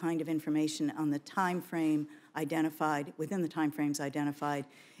provide the kind of information on the time frame identified, within the time frames identified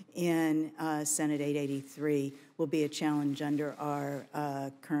in Senate 883 will be a challenge under our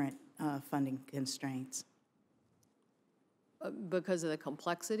current funding constraints. Because of the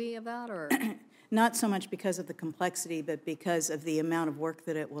complexity of that, or? Not so much because of the complexity, but because of the amount of work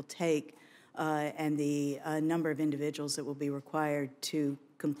that it will take and the number of individuals that will be required to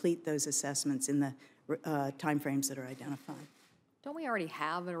complete those assessments in the timeframes that are identified. Don't we already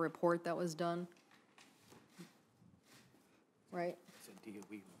have a report that was done? Right? It's a DOE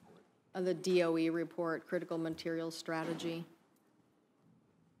report. The DOE report, Critical Materials Strategy.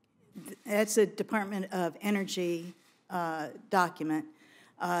 That's a Department of Energy document.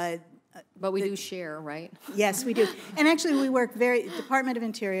 But we do share, right? Yes, we do. And actually, we work Department of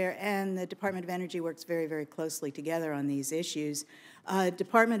Interior and the Department of Energy works very, very closely together on these issues.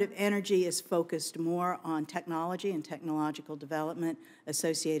 Department of Energy is focused more on technology and technological development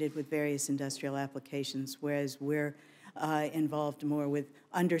associated with various industrial applications, whereas we're involved more with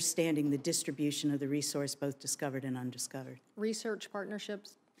understanding the distribution of the resource, both discovered and undiscovered. Research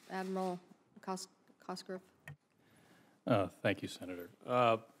partnerships, Admiral Cosgriff? Thank you, Senator.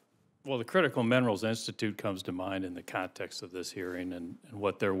 Well, the Critical Minerals Institute comes to mind in the context of this hearing and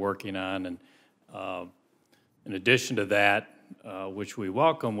what they're working on. And in addition to that, which we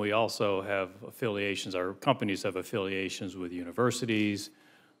welcome, we also have affiliations, our companies have affiliations with universities.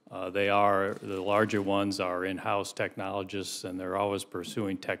 The larger ones are in-house technologists, and they're always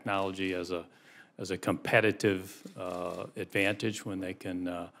pursuing technology as a competitive advantage when they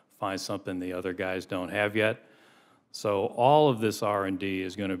can find something the other guys don't have yet. So all of this R&D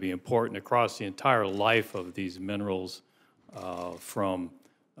is going to be important across the entire life of these minerals, from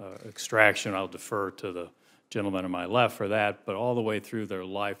extraction. I'll defer to the gentleman on my left for that, but all the way through their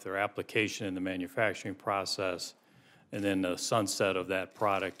life, their application in the manufacturing process, and then the sunset of that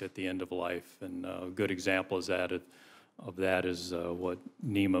product at the end of life. And a good example is that of that is what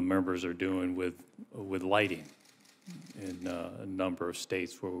NEMA members are doing with lighting in a number of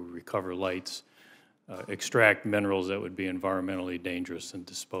states where we recover lights, extract minerals that would be environmentally dangerous, and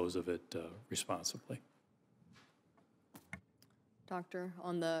dispose of it responsibly. Doctor,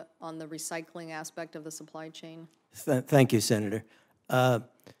 on the recycling aspect of the supply chain? Thank you, Senator.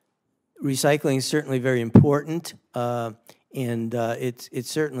 Recycling is certainly very important, and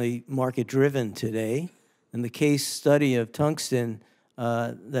it's certainly market-driven today. And the case study of tungsten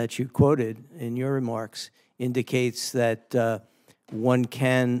that you quoted in your remarks indicates that one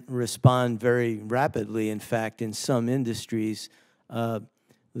can respond very rapidly. In fact, in some industries,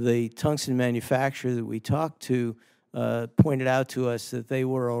 the tungsten manufacturer that we talked to pointed out to us that they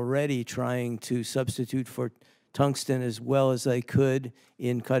were already trying to substitute for tungsten as well as they could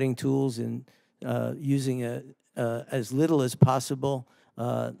in cutting tools and using it as little as possible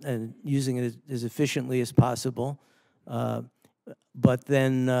and using it as efficiently as possible. But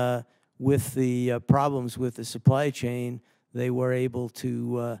then with the problems with the supply chain, they were able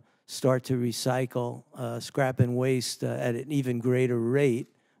to start to recycle scrap and waste at an even greater rate.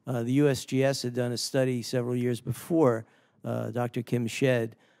 The USGS had done a study several years before, Dr. Kim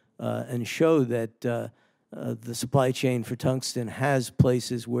Shed, and showed that the supply chain for tungsten has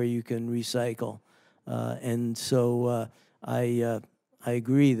places where you can recycle. And so I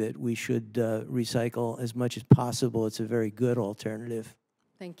agree that we should recycle as much as possible. It's a very good alternative.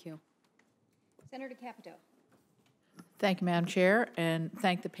 Thank you. Senator Capito. Thank you, Madam Chair, and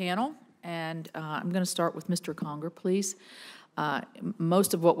thank the panel. And I'm going to start with Mr. Conger, please.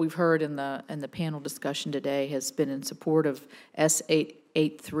 Most of what we've heard in the panel discussion today has been in support of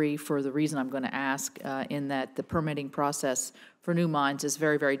S883 for the reason I'm going to ask, in that the permitting process for new mines is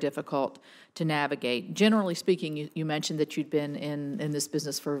very, very difficult to navigate. Generally speaking, you mentioned that you'd been in this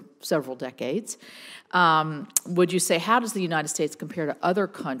business for several decades. Would you say, how does the United States compare to other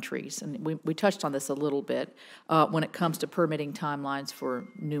countries? And we touched on this a little bit when it comes to permitting timelines for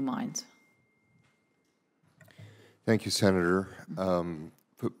new mines. Thank you, Senator.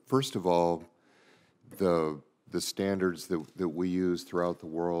 First of all, the standards that we use throughout the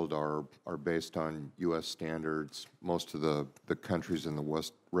world are based on U.S. standards. Most of the countries in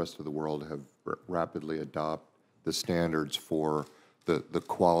the rest of the world have rapidly adopted the standards for the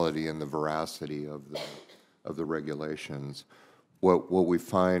quality and the veracity of the regulations. What we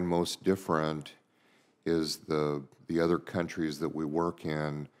find most different is the other countries that we work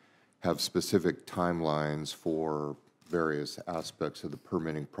in have specific timelines for various aspects of the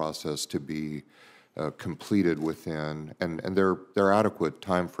permitting process to be completed within, and they're adequate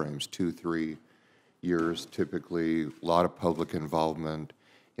timeframes, 2-3 years typically. A lot of public involvement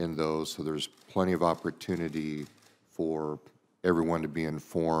in those, so there's plenty of opportunity for everyone to be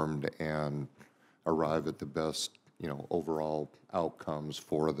informed and arrive at the best, overall outcomes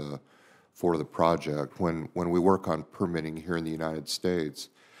for the project. When we work on permitting here in the United States,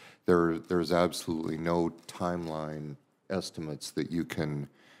 there's absolutely no timeline estimates that you can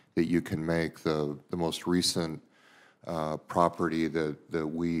make. The most recent property that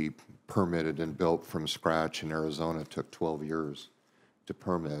we permitted and built from scratch in Arizona took 12 years to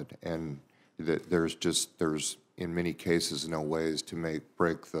permit, and there's in many cases no ways to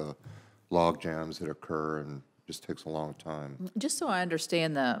break the log jams that occur, and just takes a long time. Just so I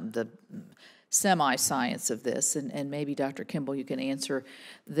understand the semi-science of this, and maybe Dr. Kimball, you can answer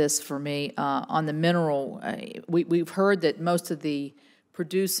this for me. On the mineral, we've heard that most of the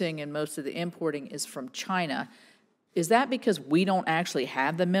producing and most of the importing is from China. Is that because we don't actually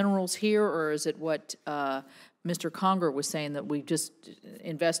have the minerals here, or is it what Mr. Conger was saying, that we just,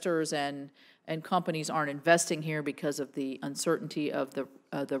 investors and companies aren't investing here because of the uncertainty of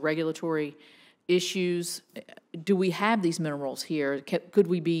the regulatory issues? Do we have these minerals here? Could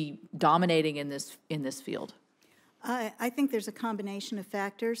we be dominating in this field? I think there's a combination of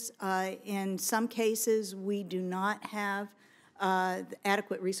factors. In some cases, we do not have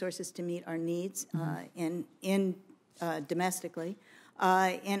adequate resources to meet our needs domestically.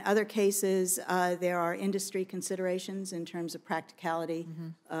 In other cases, there are industry considerations in terms of practicality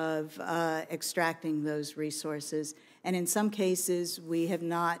of extracting those resources. And in some cases, we have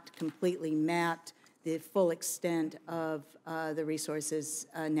not completely mapped the full extent of the resources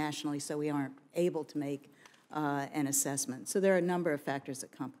nationally, so we aren't able to make an assessment. So there are a number of factors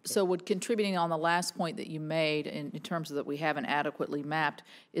that complicate. So would contributing on the last point that you made in terms of that we haven't adequately mapped,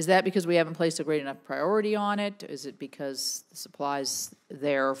 is that because we haven't placed a great enough priority on it? Is it because the supply's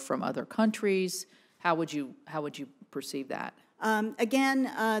there from other countries? How would you perceive that? Again,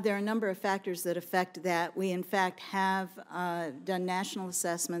 there are a number of factors that affect that. We, in fact, have done national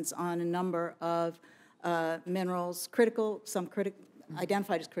assessments on a number of minerals,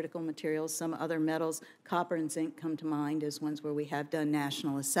 identified as critical materials. Some other metals, copper and zinc, come to mind as ones where we have done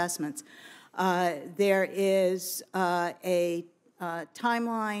national assessments. There is a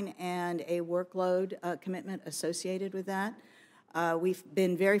timeline and a workload commitment associated with that. We've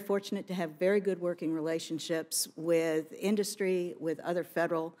been very fortunate to have very good working relationships with industry, with other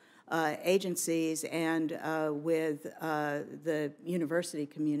federal agencies, and with the university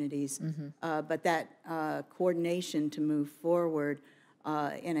communities. But that coordination to move forward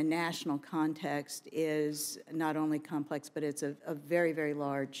in a national context is not only complex, but it's a very, very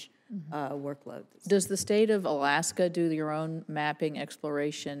large workload. Does the state of Alaska do your own mapping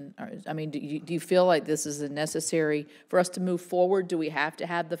exploration? I mean, do you feel like this is necessary for us to move forward? Do we have to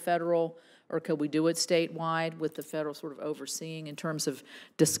have the federal, or could we do it statewide with the federal sort of overseeing in terms of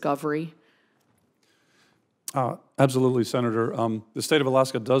discovery? Absolutely, Senator. The state of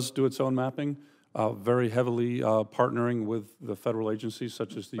Alaska does do its own mapping, very heavily partnering with the federal agencies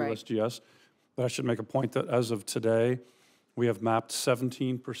such as the USGS. But I should make a point that as of today, we have mapped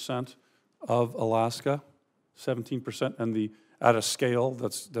 17% of Alaska, 17%, and at a scale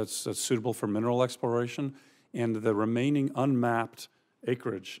that's suitable for mineral exploration. And the remaining unmapped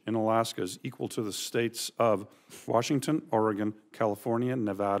acreage in Alaska is equal to the states of Washington, Oregon, California,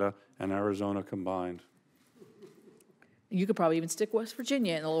 Nevada, and Arizona combined. You could probably even stick West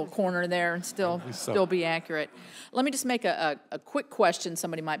Virginia in a little corner there and still be accurate. Let me just make a quick question.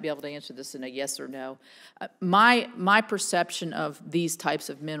 Somebody might be able to answer this in a yes or no. My perception of these types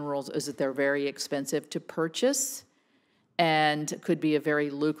of minerals is that they're very expensive to purchase and could be a very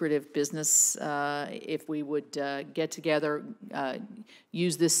lucrative business if we would get together,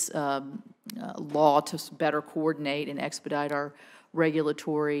 use this law to better coordinate and expedite our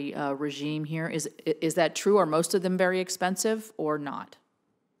regulatory regime here. Is that true? Are most of them very expensive or not?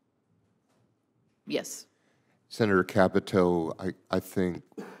 Yes. Senator Capito, I think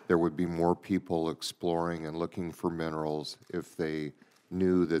there would be more people exploring and looking for minerals if they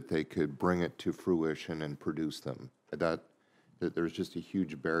knew that they could bring it to fruition and produce them. That there's just a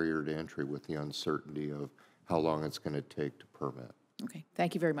huge barrier to entry with the uncertainty of how long it's going to take to permit. Okay.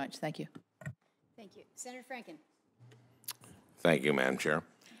 Thank you very much. Thank you. Thank you. Senator Franken. Thank you, Madam Chair.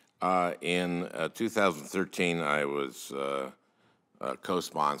 In 2013, I was a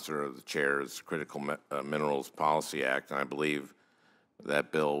co-sponsor of the chair's Critical Minerals Policy Act, and I believe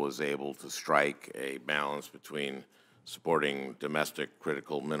that bill was able to strike a balance between supporting domestic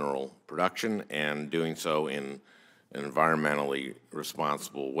critical mineral production and doing so in an environmentally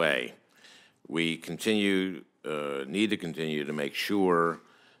responsible way. We need to continue to make sure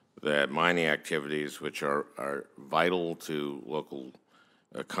that mining activities, which are vital to local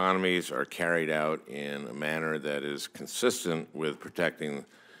economies, are carried out in a manner that is consistent with protecting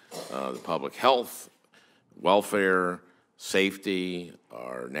the public health, welfare, safety,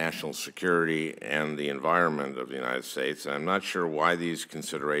 our national security, and the environment of the United States. And I'm not sure why these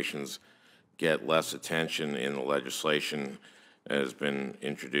considerations get less attention in the legislation that has been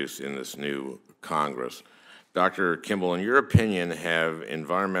introduced in this new Congress. Dr. Kimball, in your opinion, have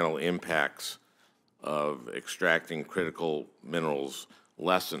environmental impacts of extracting critical minerals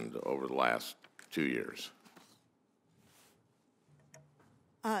lessened over the last 2 years?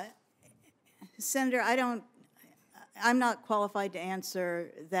 Senator, I'm not qualified to answer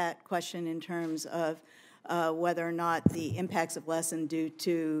that question in terms of whether or not the impacts have lessened due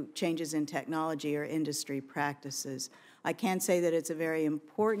to changes in technology or industry practices. I can say that it's a very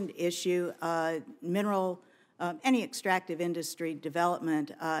important issue. Any extractive industry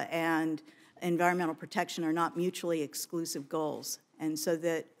development and environmental protection are not mutually exclusive goals. And so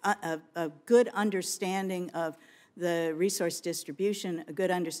that a good understanding of the resource distribution, a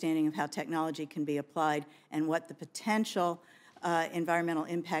good understanding of how technology can be applied, and what the potential environmental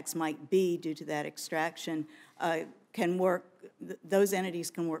impacts might be due to that extraction can work those entities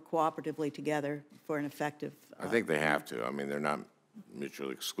can work cooperatively together for an effective. I think they have to. I mean, they're not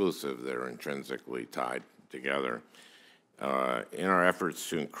mutually exclusive. They're intrinsically tied together. In our efforts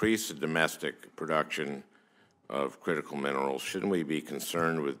to increase the domestic production of critical minerals, shouldn't we be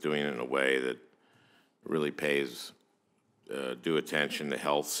concerned with doing it in a way that really pays due attention to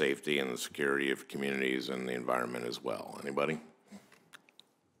health, safety, and the security of communities and the environment as well? Anybody?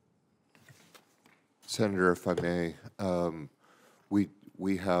 Senator, if I may,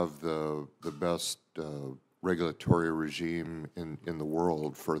 we have the best regulatory regime in the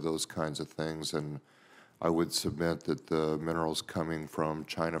world for those kinds of things, and I would submit that the minerals coming from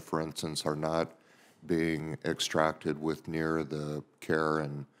China, for instance, are not being extracted with near the care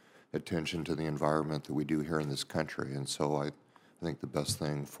and attention to the environment that we do here in this country. And so I think the best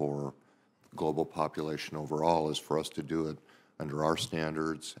thing for the global population overall is for us to do it under our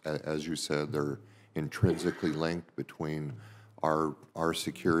standards. As you said, they're intrinsically linked between our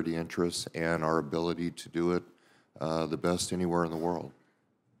security interests and our ability to do it the best anywhere in the world.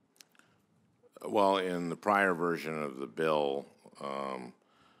 Well, in the prior version of the bill,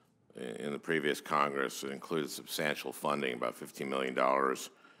 in the previous Congress, it included substantial funding, about $15 million,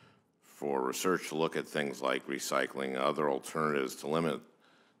 for research to look at things like recycling and other alternatives to limit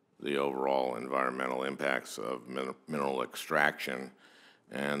the overall environmental impacts of mineral extraction.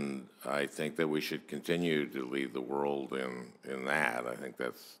 And I think that we should continue to lead the world in that. I think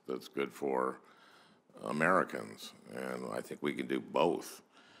that's good for Americans, and I think we can do both.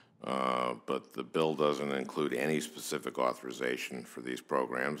 But the bill doesn't include any specific authorization for these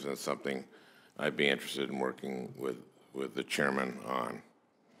programs, and it's something I'd be interested in working with the chairman on.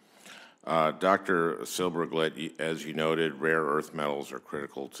 Dr. Silbergleit, as you noted, rare earth metals are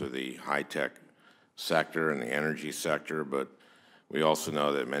critical to the high-tech sector and the energy sector, but we also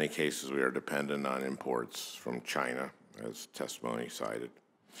know that in many cases we are dependent on imports from China, as testimony cited.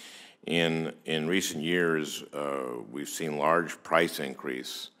 In recent years, we've seen large price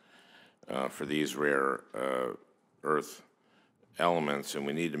increase for these rare earth elements, and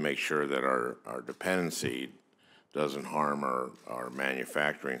we need to make sure that our dependency doesn't harm our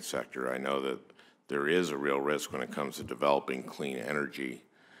manufacturing sector. I know that there is a real risk when it comes to developing clean energy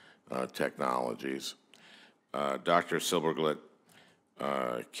technologies. Dr. Silbergleit,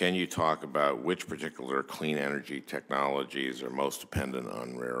 can you talk about which particular clean energy technologies are most dependent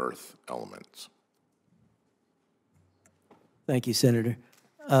on rare earth elements? Thank you, Senator.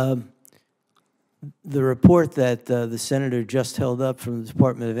 The report that the Senator just held up from the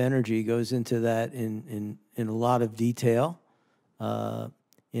Department of Energy goes into that in a lot of detail.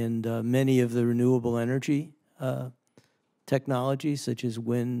 And many of the renewable energy technologies, such as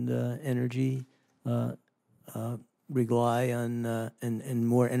wind energy, rely on and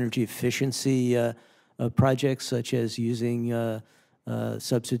more energy efficiency projects, such as using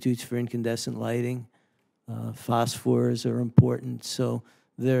substitutes for incandescent lighting. Phosphors are important. So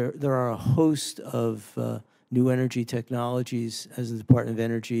there are a host of new energy technologies, as the Department of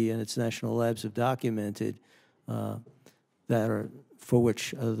Energy and its national labs have documented, for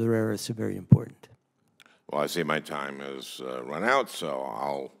which the rare earths are very important. Well, I see my time has run out, so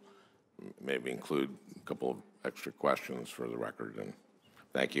I'll maybe include a couple of extra questions for the record. And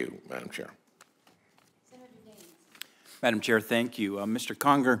thank you, Madam Chair. Senator Daines. Madam Chair, thank you. Mr.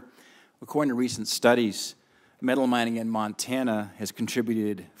 Conger, according to recent studies, metal mining in Montana has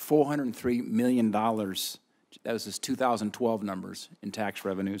contributed $403 million, that was his 2012 numbers, in tax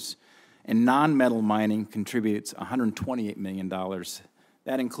revenues, and non-metal mining contributes $128 million.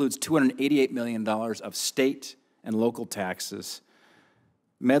 That includes $288 million of state and local taxes.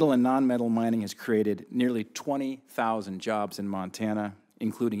 Metal and non-metal mining has created nearly 20,000 jobs in Montana,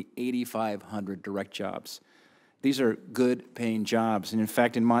 including 8,500 direct jobs. These are good-paying jobs, and in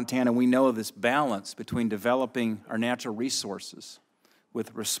fact, in Montana, we know this balance between developing our natural resources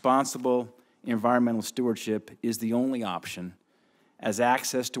with responsible environmental stewardship is the only option, as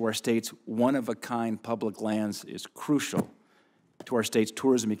access to our state's one-of-a-kind public lands is crucial to our state's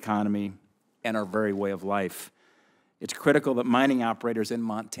tourism economy and our very way of life. It's critical that mining operators in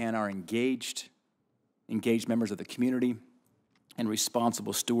Montana are engaged members of the community, and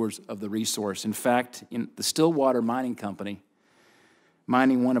responsible stewards of the resource. In fact, in the Stillwater Mining Company,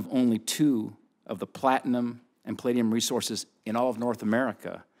 mining one of only 2 of the platinum and palladium resources in all of North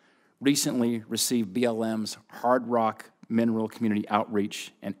America, recently received BLM's Hard Rock Mineral Community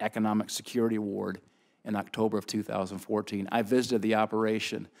Outreach and Economic Security Award in October of 2014. I visited the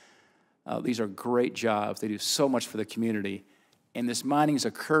operation. These are great jobs. They do so much for the community. And this mining is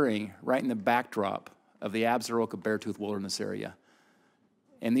occurring right in the backdrop of the Absaroka-Beartooth Wilderness area.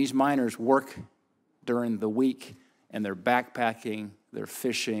 And these miners work during the week and they're backpacking, they're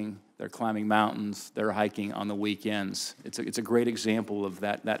fishing, they're climbing mountains, they're hiking on the weekends. It's a great example of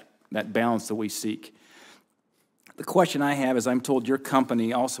that balance that we seek. The question I have is, I'm told your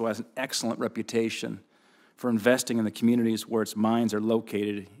company also has an excellent reputation for investing in the communities where its mines are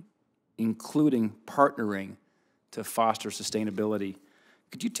located, including partnering to foster sustainability.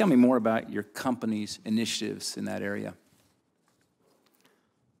 Could you tell me more about your company's initiatives in that area?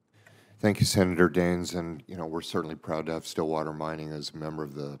 Thank you, Senator Daines, and we're certainly proud to have Stillwater Mining as a member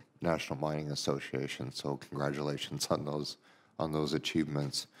of the National Mining Association. So congratulations on those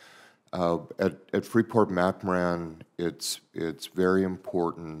achievements. At Freeport-McMoRan, it's very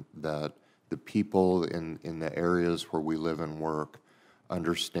important that the people in the areas where we live and work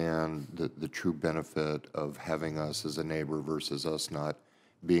understand the true benefit of having us as a neighbor versus us not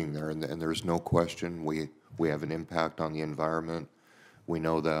being there. And there's no question we have an impact on the environment. We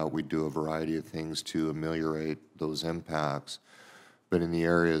know that. We do a variety of things to ameliorate those impacts. But in the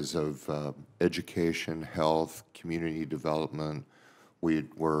areas of education, health, community development,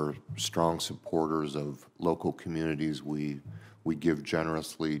 we're strong supporters of local communities. We give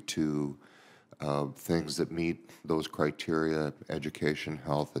generously to things that meet those criteria, education,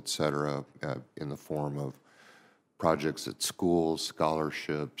 health, et cetera, in the form of projects at schools,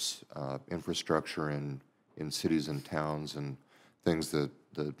 scholarships, infrastructure in cities and towns, and things that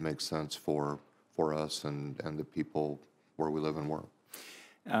make sense for us and the people where we live and work.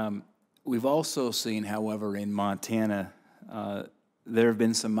 We've also seen, however, in Montana, there have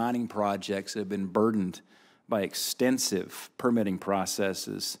been some mining projects that have been burdened by extensive permitting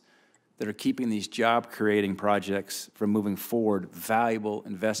processes that are keeping these job-creating projects from moving forward, valuable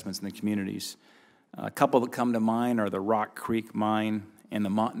investments in the communities. A couple that come to mind are the Rock Creek Mine and the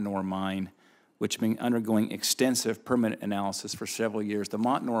Montanore Mine, which have been undergoing extensive permit analysis for several years. The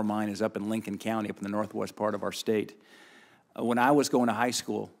Montanore Mine is up in Lincoln County, up in the northwest part of our state. When I was going to high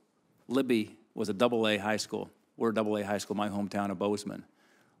school, Libby was a AA high school. We're a AA high school, my hometown of Bozeman.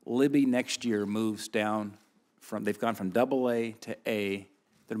 Libby next year moves down from, they've gone from AA to A.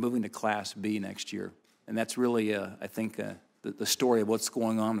 They're moving to Class B next year. And that's really, I think, the story of what's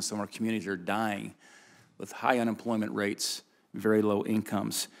going on in some of our communities that are dying with high unemployment rates, very low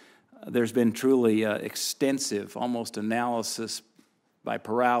incomes. There's been truly extensive, almost analysis by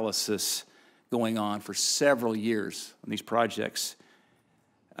paralysis going on for several years on these projects.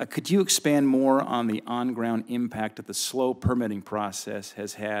 Could you expand more on the on-ground impact that the slow permitting process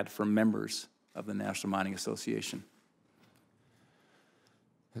has had for members of the National Mining Association?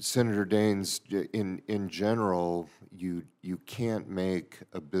 Senator Daines, in general, you can't make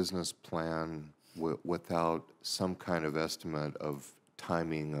a business plan without some kind of estimate of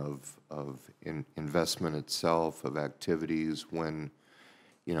timing of investment itself, of activities. When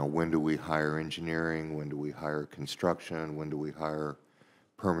do we hire engineering? When do we hire construction? When do we hire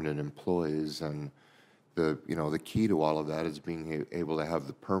permanent employees? And the key to all of that is being able to have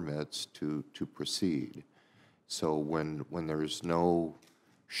the permits to proceed. So when there's no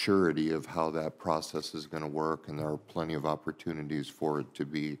surety of how that process is going to work, and there are plenty of opportunities for it to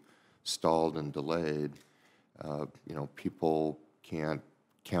be stalled and delayed, people can't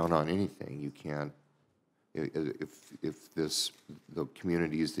count on anything. You can't, if the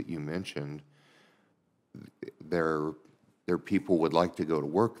communities that you mentioned, their people would like to go to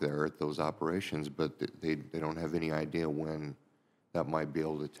work there at those operations, but they don't have any idea when that might be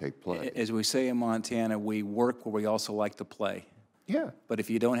able to take place. As we say in Montana, we work where we also like to play. Yeah. But if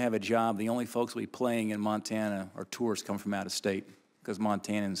you don't have a job, the only folks we playing in Montana are tourists come from out of state, because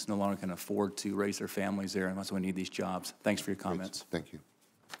Montanans no longer can afford to raise their families there, and that's why we need these jobs. Thanks for your comments. Thank you.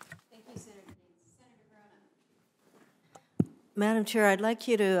 Thank you, Senator Daines. Senator Grona. Madam Chair, I'd like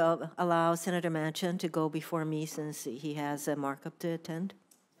you to allow Senator Manchin to go before me since he has a markup to attend.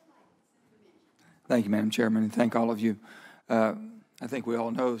 Thank you, Madam Chairman, and thank all of you. I think we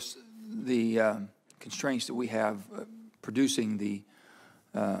all know the constraints that we have producing the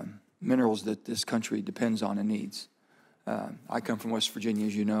minerals that this country depends on and needs. I come from West Virginia,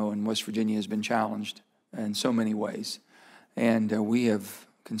 as you know, and West Virginia has been challenged in so many ways. And we have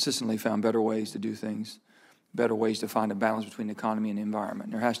consistently found better ways to do things, better ways to find a balance between the economy and the environment.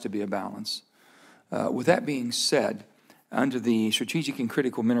 There has to be a balance. With that being said, under the Strategic and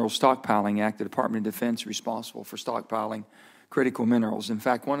Critical Mineral Stockpiling Act, the Department of Defense is responsible for stockpiling critical minerals. In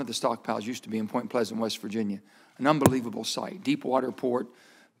fact, one of the stockpiles used to be in Point Pleasant, West Virginia, an unbelievable site, deep water port,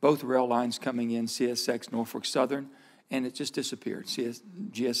 both rail lines coming in, CSX, Norfolk Southern, and it just disappeared.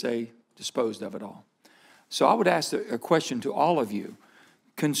 GSA disposed of it all. So I would ask a question to all of you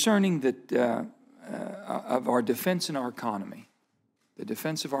concerning that of our defense and our economy, the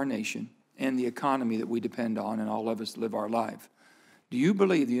defense of our nation and the economy that we depend on and all of us live our life. Do you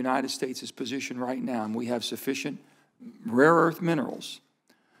believe the United States is positioned right now, and we have sufficient rare earth minerals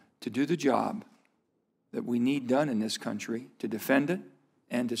to do the job that we need done in this country to defend it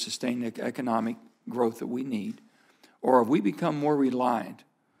and to sustain the economic growth that we need? Or have we become more reliant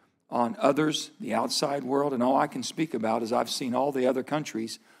on others, the outside world? And all I can speak about is I've seen all the other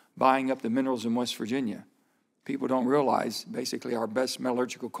countries buying up the minerals in West Virginia. People don't realize basically our best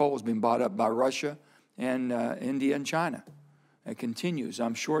metallurgical coal has been bought up by Russia and India and China. It continues.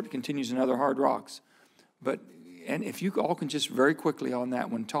 I'm sure it continues in other hard rocks. And if you all can just very quickly on that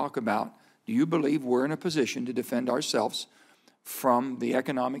one talk about, do you believe we're in a position to defend ourselves from the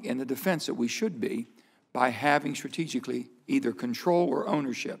economic and the defense that we should be by having strategically either control or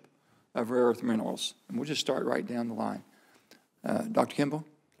ownership of rare earth minerals? And we'll just start right down the line. Dr. Kimball?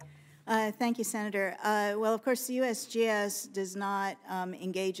 Thank you, Senator. Well, of course, the USGS does not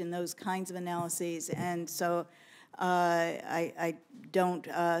engage in those kinds of analyses, and so I don't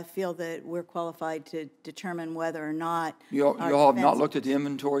feel that we're qualified to determine whether or not You all have not looked at the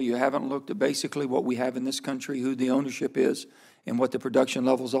inventory. You haven't looked at basically what we have in this country, who the ownership is, and what the production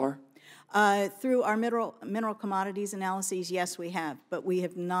levels are? Through our mineral commodities analyses, yes, we have, but we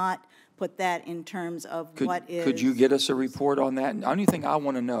have not put that in terms of what is... Could you get us a report on that? And the only thing I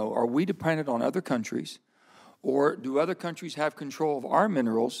want to know, are we dependent on other countries, or do other countries have control of our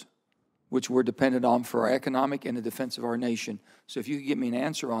minerals, which we're dependent on for our economic and the defense of our nation? So if you could give me an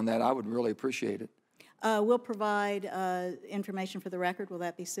answer on that, I would really appreciate it. We'll provide information for the record. Will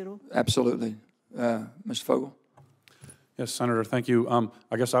that be suitable? Absolutely. Mr. Fogel? Yes, Senator, thank you.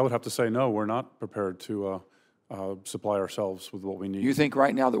 I guess I would have to say no, we're not prepared to supply ourselves with what we need. You think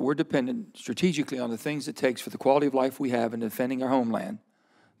right now that we're dependent strategically on the things it takes for the quality of life we have in defending our homeland,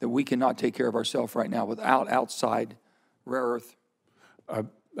 that we cannot take care of ourselves right now without outside rare earth?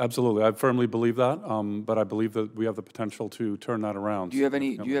 Absolutely, I firmly believe that, but I believe that we have the potential to turn that around. Do you have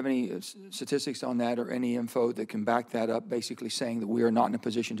any statistics on that or any info that can back that up, basically saying that we are not in a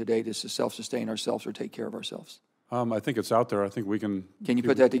position today to self-sustain ourselves or take care of ourselves? I think it's out there. I think we can... Can you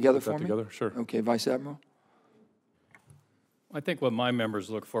put that together for me? Together, sure. Okay, Vice Admiral? I think what my members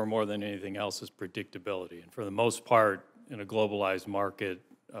look for more than anything else is predictability. And for the most part, in a globalized market,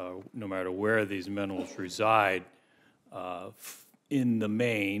 no matter where these minerals reside, in the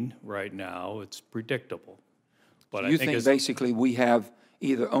main right now, it's predictable. But so you think basically we have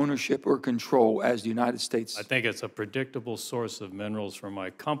either ownership or control as the United States? I think it's a predictable source of minerals for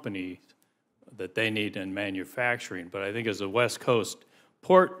my company that they need in manufacturing. But I think as the West Coast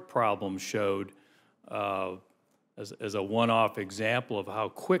port problem showed, as a one-off example of how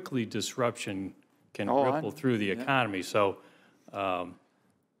quickly disruption can ripple through the economy. So I'm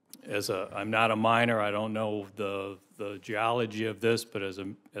not a miner, I don't know the geology of this, but as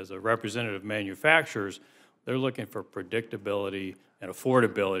a representative of manufacturers, they're looking for predictability and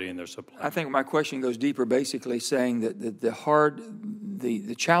affordability in their supply. I think my question goes deeper, basically saying that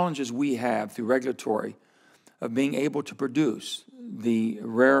the challenges we have through regulatory of being able to produce the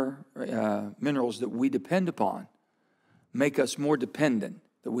rare minerals that we depend upon make us more dependent,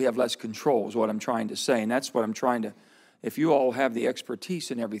 that we have less control is what I'm trying to say. And that's what I'm trying to, if you all have the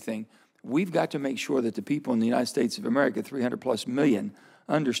expertise and everything, we've got to make sure that the people in the United States of America, 300+ million,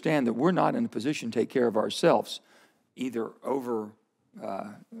 understand that we're not in a position to take care of ourselves, either over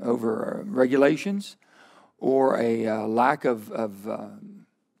regulations or a lack of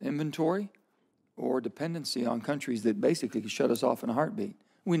inventory or dependency on countries that basically could shut us off in a heartbeat.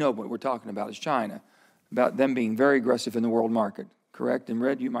 We know what we're talking about is China, about them being very aggressive in the world market, correct? And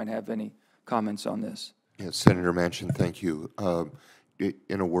Red, you might have any comments on this. Yes, Senator Manchin, thank you.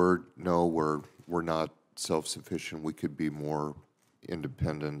 In a word, no, we're not self-sufficient. We could be more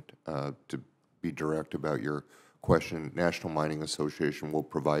independent. To be direct about your question, National Mining Association will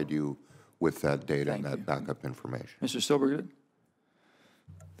provide you with that data and that backup information. Mr. Silbergut?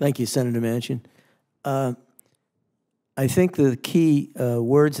 Thank you, Senator Manchin. I think the key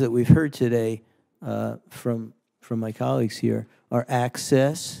words that we've heard today from my colleagues here are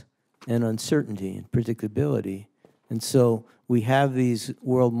access and uncertainty and predictability. And so we have these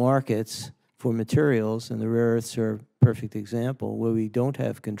world markets for materials, and the rare earths are a perfect example, where we don't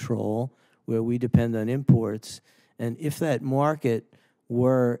have control, where we depend on imports. And if that market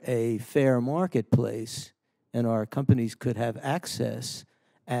were a fair marketplace and our companies could have access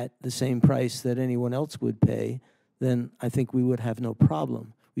at the same price that anyone else would pay, then I think we would have no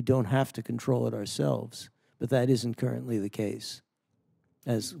problem. We don't have to control it ourselves, but that isn't currently the case,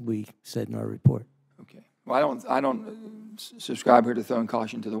 as we said in our report. Okay. Well, I don't subscribe here to throwing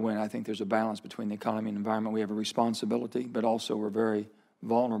caution to the wind. I think there's a balance between the economy and environment. We have a responsibility, but also we're very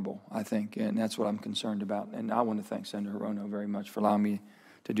vulnerable, I think, and that's what I'm concerned about. And I want to thank Senator Hirono very much for allowing me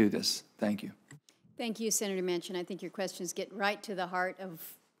to do this. Thank you. Thank you, Senator Manchin. I think your questions get right to the heart of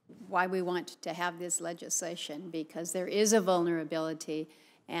why we want to have this legislation, because there is a vulnerability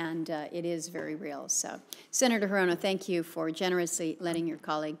and it is very real. So, Senator Hirono, thank you for generously letting your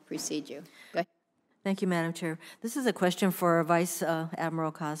colleague precede you. Go ahead. Thank you, Madam Chair. This is a question for Vice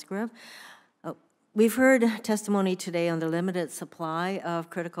Admiral Cosgrove. We've heard testimony today on the limited supply of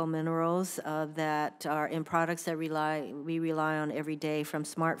critical minerals that are in products that we rely on every day, from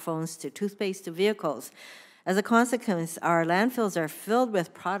smartphones to toothpaste to vehicles. As a consequence, our landfills are filled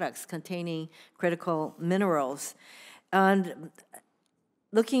with products containing critical minerals. And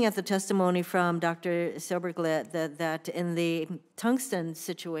looking at the testimony from Dr. Silberglit, that in the tungsten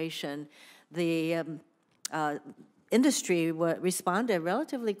situation, the industry responded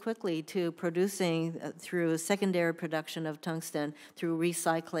relatively quickly to producing through secondary production of tungsten, through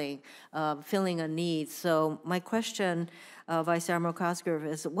recycling, filling a need. So my question, Vice Admiral Cosgrove,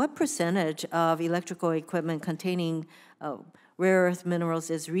 is what percentage of electrical equipment containing rare earth minerals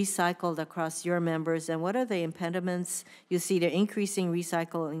is recycled across your members, and what are the impediments you see to increasing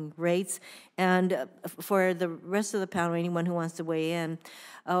recycling rates? And for the rest of the panel, anyone who wants to weigh in,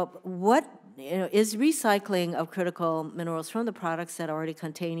 what is recycling of critical minerals from the products that are already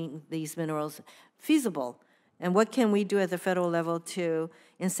containing these minerals feasible? And what can we do at the federal level to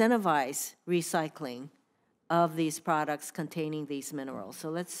incentivize recycling of these products containing these minerals? So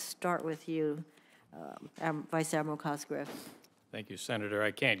let's start with you, Vice Admiral Cosgrove. Thank you, Senator.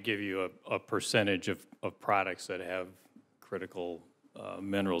 I can't give you a percentage of products that have critical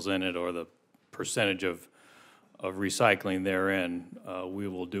minerals in it, or the percentage of recycling therein. We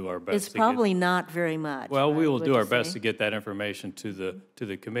will do our best. It's probably not very much. Well, we will do our best to get that information to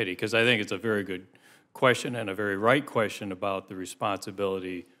the committee, because I think it's a very good question and a very right question about the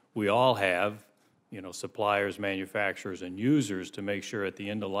responsibility we all have, suppliers, manufacturers, and users, to make sure at the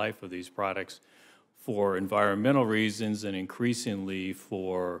end of life of these products, for environmental reasons and increasingly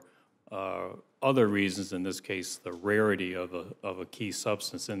for other reasons, in this case the rarity of a key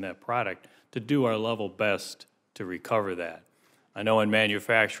substance in that product, to do our level best to recover that. I know in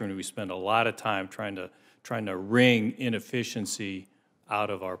manufacturing we spend a lot of time trying to wring inefficiency out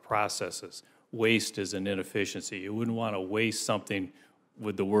of our processes. Waste is an inefficiency. You wouldn't want to waste something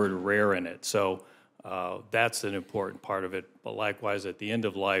with the word rare in it. So that's an important part of it. But likewise, at the end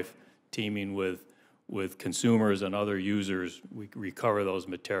of life, teaming with consumers and other users, we recover those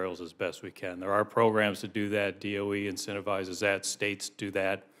materials as best we can. There are programs to do that. DOE incentivizes that. States do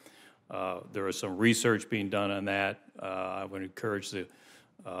that. There is some research being done on that. I would encourage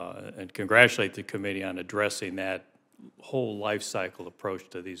and congratulate the committee on addressing that whole life cycle approach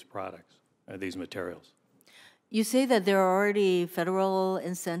to these products, these materials. You say that there are already federal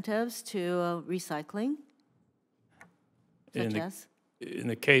incentives to recycling, such as? In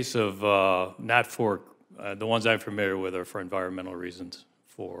the case of not for, the ones I'm familiar with are for environmental reasons,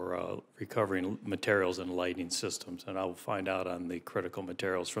 for recovering materials and lighting systems, and I will find out on the critical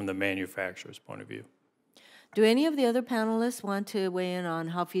materials from the manufacturer's point of view. Do any of the other panelists want to weigh in on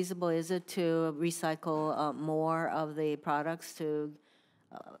how feasible is it to recycle more of the products to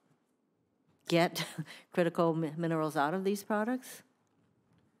get critical minerals out of these products?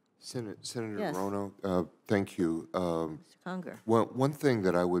 Senator Yes. Hirono, thank you. Mr. Conger. One thing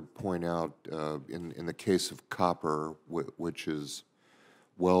that I would point out in the case of copper, which is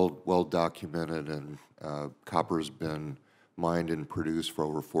well documented, and copper's been mined and produced for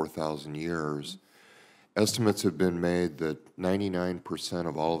over 4,000 years. Estimates have been made that 99%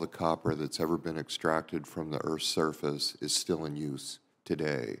 of all the copper that's ever been extracted from the Earth's surface is still in use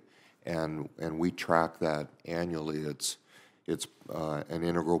today, and we track that annually. It's an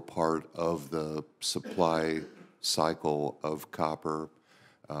integral part of the supply cycle of copper.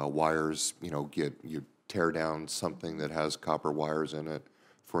 Wires, you tear down something that has copper wires in it,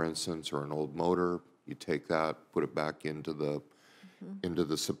 for instance, or an old motor. You take that, put it back into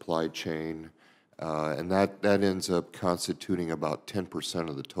the supply chain, and that ends up constituting about 10%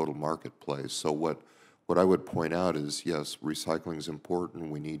 of the total marketplace. So what I would point out is, yes, recycling is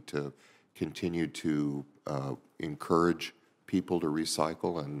important. We need to continue to encourage people to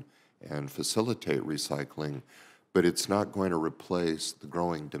recycle and facilitate recycling, but it's not going to replace the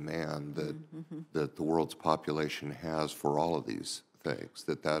growing demand that the world's population has for all of these things.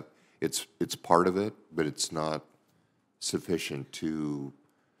 It's part of it, but it's not sufficient to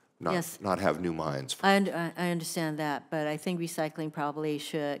not have new mines. I understand that, but I think recycling probably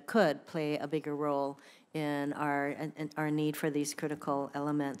could play a bigger role in our need for these critical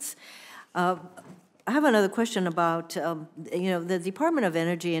elements. I have another question about, the Department of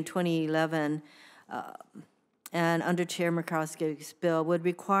Energy in 2011 and under Chair Murkowski's bill would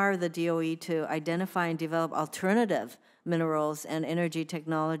require the DOE to identify and develop alternative minerals and energy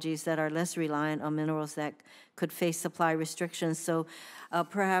technologies that are less reliant on minerals that could face supply restrictions. So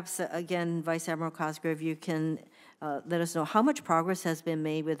perhaps, again, Vice Admiral Cosgrove, you can let us know how much progress has been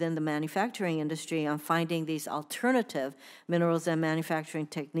made within the manufacturing industry on finding these alternative minerals and manufacturing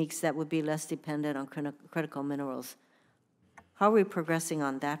techniques that would be less dependent on critical minerals. How are we progressing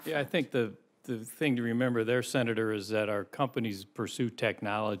on that front? Yeah, I think the thing to remember there, Senator, is that our companies pursue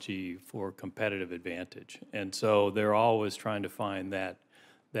technology for competitive advantage. And so they're always trying to find that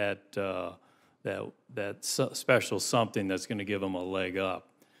special something that's going to give them a leg up.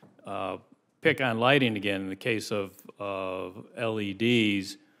 Pick on lighting again. In the case of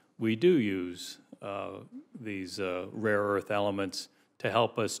LEDs, we do use these rare earth elements to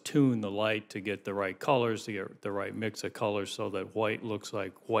help us tune the light to get the right colors, to get the right mix of colors, so that white light looks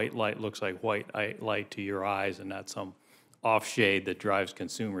like white light to your eyes, and not some off shade that drives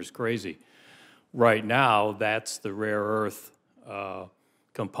consumers crazy. Right now, that's the rare earth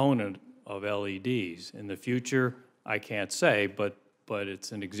component of LEDs. In the future, I can't say, but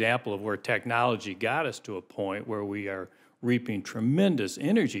it's an example of where technology got us to a point where we are reaping tremendous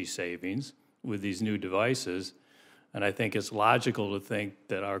energy savings with these new devices. And I think it's logical to think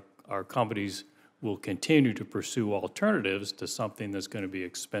that our companies will continue to pursue alternatives to something that's going to be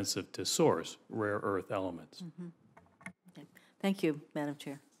expensive to source, rare earth elements. Mm-hmm. Okay. Thank you, Madam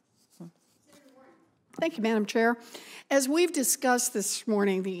Chair. Thank you, Madam Chair. As we've discussed this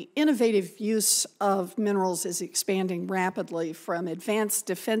morning, the innovative use of minerals is expanding rapidly, from advanced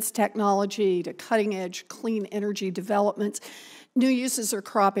defense technology to cutting-edge clean energy developments. New uses are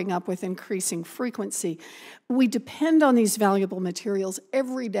cropping up with increasing frequency. We depend on these valuable materials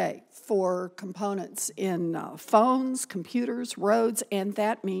every day for components in phones, computers, roads, and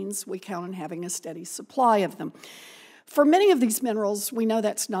that means we count on having a steady supply of them. For many of these minerals, we know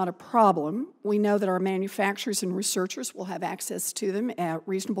that's not a problem. We know that our manufacturers and researchers will have access to them at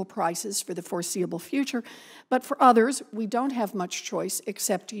reasonable prices for the foreseeable future. But for others, we don't have much choice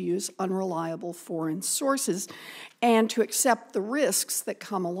except to use unreliable foreign sources and to accept the risks that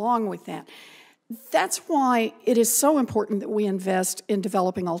come along with that. That's why it is so important that we invest in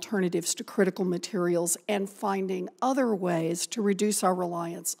developing alternatives to critical materials and finding other ways to reduce our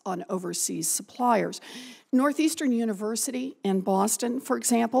reliance on overseas suppliers. Northeastern University in Boston, for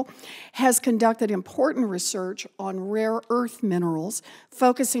example, has conducted important research on rare earth minerals,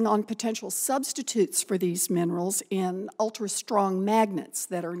 focusing on potential substitutes for these minerals in ultra-strong magnets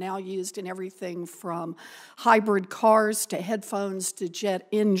that are now used in everything from hybrid cars to headphones to jet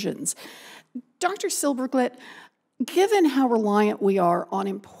engines. Dr. Silbergleit, given how reliant we are on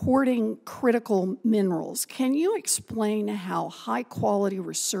importing critical minerals, can you explain how high-quality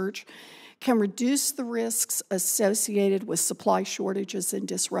research can reduce the risks associated with supply shortages and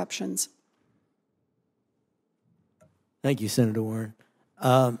disruptions? Thank you, Senator Warren.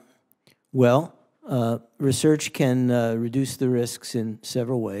 Research can reduce the risks in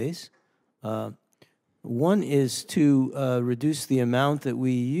several ways. One is to reduce the amount that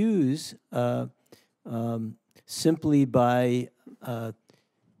we use simply by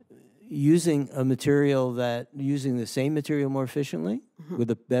using the same material more efficiently with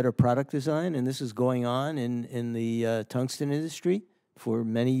a better product design, and this is going on in the tungsten industry for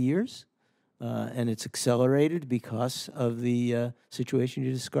many years, and it's accelerated because of the situation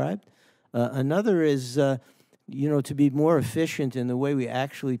you described. Another is to be more efficient in the way we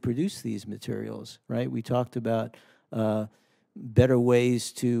actually produce these materials, right? We talked about better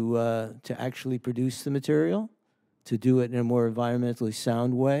ways to actually produce the material, to do it in a more environmentally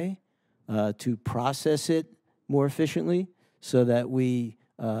sound way, to process it more efficiently so that we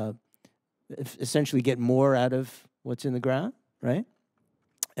essentially get more out of what's in the ground, right?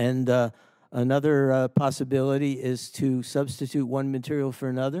 And another possibility is to substitute one material for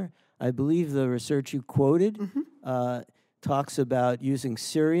another. I believe the research you quoted talks about using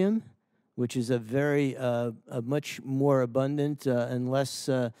cerium, which is a much more abundant and less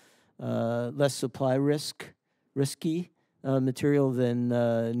supply risky material than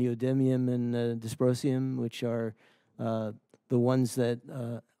neodymium and dysprosium, which are the ones that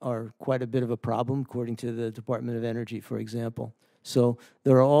are quite a bit of a problem, according to the Department of Energy, for example. So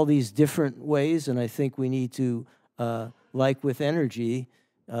there are all these different ways, and I think we need to, like with energy,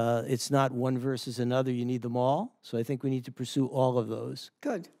 it's not one versus another. You need them all. So I think we need to pursue all of those.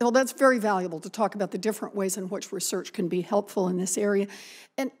 Good. Well, that's very valuable to talk about the different ways in which research can be helpful in this area.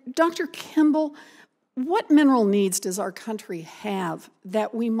 And Dr. Kimball, What mineral needs does our country have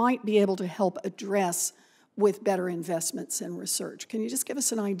that we might be able to help address with better investments in research? Can you just give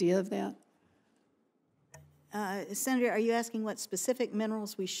us an idea of that? Senator, are you asking what specific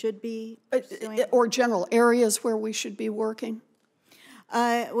minerals we should be pursuing? Or general areas where we should be working?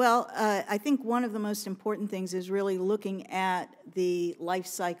 I think one of the most important things is really looking at the life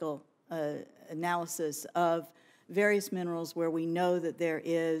cycle analysis of various minerals where we know that there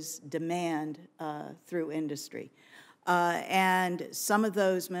is demand through industry. And some of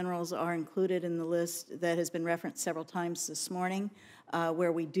those minerals are included in the list that has been referenced several times this morning,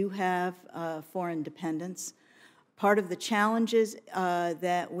 where we do have foreign dependence. Part of the challenges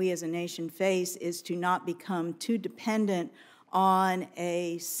that we as a nation face is to not become too dependent on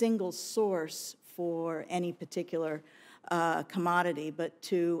a single source for any particular commodity, but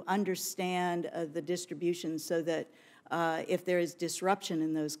to understand the distribution so that if there is disruption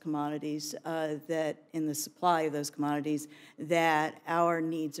in those commodities, that in the supply of those commodities, that our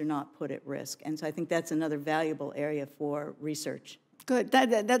needs are not put at risk. And so I think that's another valuable area for research. Good.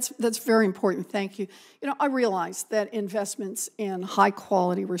 That's very important. Thank you. You know, I realize that investments in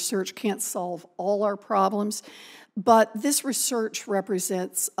high-quality research can't solve all our problems, but this research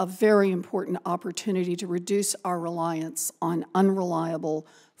represents a very important opportunity to reduce our reliance on unreliable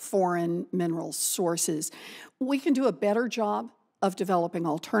foreign mineral sources. We can do a better job of developing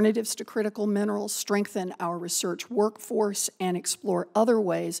alternatives to critical minerals, strengthen our research workforce, and explore other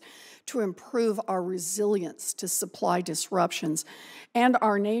ways to improve our resilience to supply disruptions. And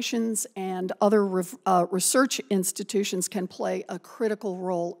our nations and other research institutions can play a critical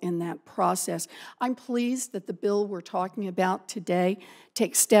role in that process. I'm pleased that the bill we're talking about today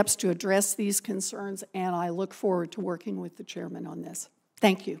takes steps to address these concerns, and I look forward to working with the chairman on this.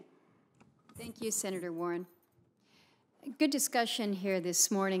 Thank you. Thank you, Senator Warren. Good discussion here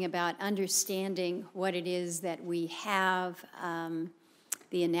this morning about understanding what it is that we have,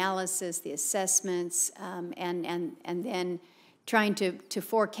 the analysis, the assessments, and then trying to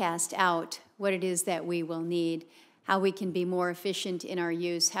forecast out what it is that we will need, how we can be more efficient in our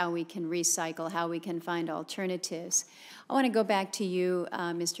use, how we can recycle, how we can find alternatives. I want to go back to you,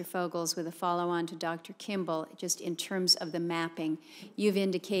 Mr. Fogels, with a follow-on to Dr. Kimball, just in terms of the mapping. You've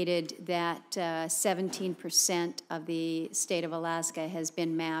indicated that 17% of the state of Alaska has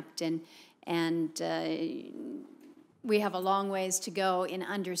been mapped, and we have a long ways to go in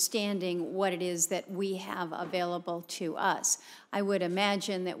understanding what it is that we have available to us. I would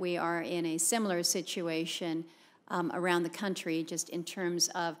imagine that we are in a similar situation around the country, just in terms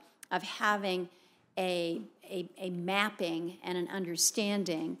of having a mapping and an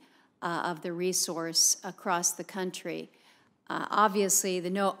understanding of the resource across the country. Obviously,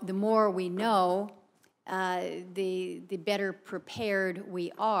 the more we know, the better prepared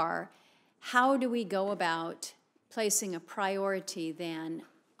we are. How do we go about placing a priority then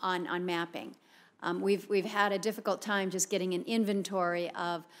on mapping? We've had a difficult time just getting an inventory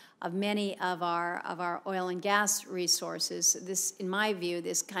of many of our oil and gas resources. This, in my view,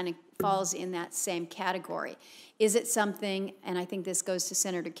 this kind of falls in that same category. Is it something, and I think this goes to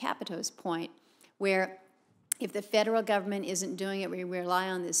Senator Capito's point, where if the federal government isn't doing it, we rely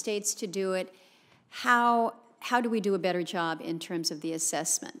on the states to do it. How do we do a better job in terms of the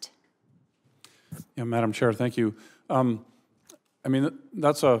assessment? Yeah, Madam Chair, thank you. I mean,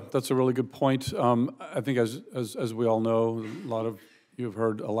 that's a really good point. I think as we all know, a lot of you have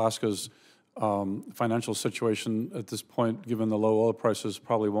heard Alaska's financial situation at this point, given the low oil prices,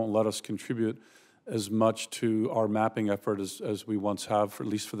 probably won't let us contribute as much to our mapping effort as we once have, at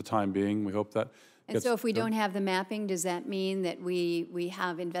least for the time being. We hope that. And so if we don't have the mapping, does that mean that we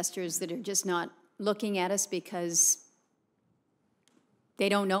have investors that are just not looking at us because they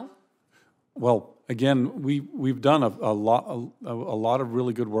don't know? Well, again, we've done a lot of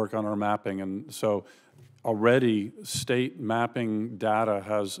really good work on our mapping, and so already state mapping data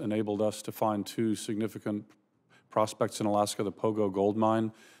has enabled us to find two significant prospects in Alaska: the Pogo Gold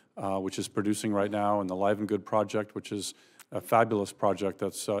Mine, which is producing right now, and the Livengood project, which is a fabulous project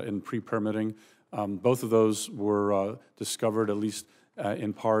that's in pre-permitting. Both of those were discovered, at least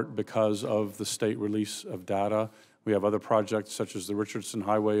in part, because of the state release of data. We have other projects such as the Richardson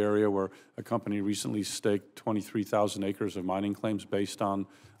Highway area, where a company recently staked 23,000 acres of mining claims based on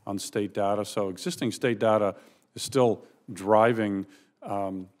state data. So existing state data is still driving,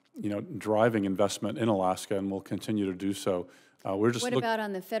 driving investment in Alaska, and will continue to do so. What about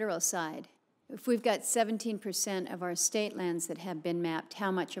on the federal side? If we've got 17% of our state lands that have been mapped,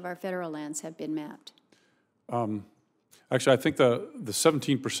 how much of our federal lands have been mapped? Actually, I think the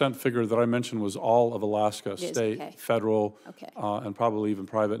 17% figure that I mentioned was all of Alaska, is, state, okay. federal, Okay. and probably even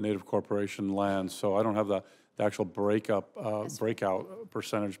private native corporation lands. So I don't have the actual breakout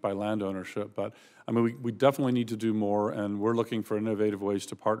percentage by land ownership. But I mean, we definitely need to do more, and we're looking for innovative ways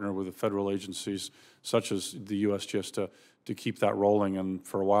to partner with the federal agencies, such as the USGS, to keep that rolling. And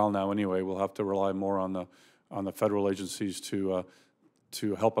for a while now, anyway, we'll have to rely more on the federal agencies to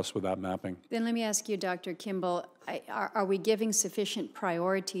help us with that mapping. Then let me ask you, Dr. Kimball, are we giving sufficient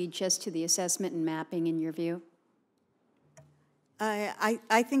priority just to the assessment and mapping in your view?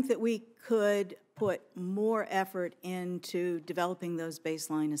 I think that we could put more effort into developing those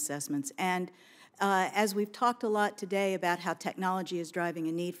baseline assessments. And as we've talked a lot today about how technology is driving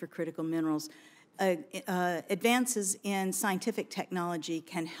a need for critical minerals, advances in scientific technology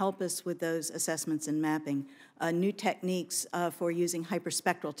can help us with those assessments and mapping. New techniques for using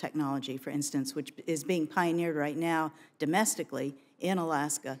hyperspectral technology, for instance, which is being pioneered right now domestically in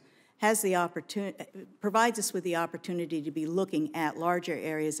Alaska, has the opportunity, provides us with the opportunity to be looking at larger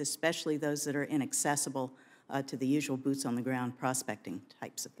areas, especially those that are inaccessible to the usual boots on the ground prospecting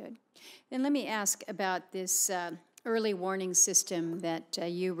types of. Good. Then let me ask about this early warning system that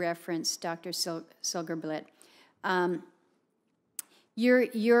you referenced, Dr. Silgerblatt.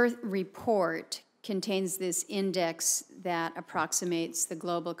 Your report contains this index that approximates the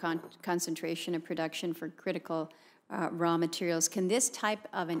global concentration of production for critical raw materials. Can this type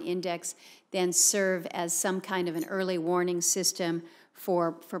of an index then serve as some kind of an early warning system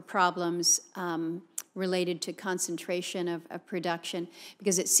for problems related to concentration of production?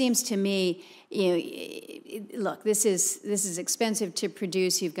 Because it seems to me, look, this is expensive to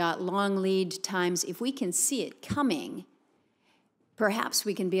produce. You've got long lead times. If we can see it coming, perhaps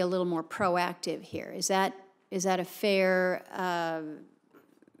we can be a little more proactive here. Is that a fair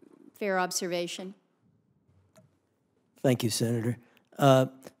observation? Thank you, Senator.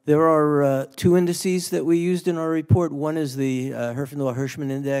 There are two indices that we used in our report. One is the Herfindahl-Hirschman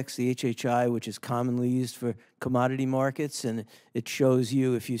Index, the HHI, which is commonly used for commodity markets, and it shows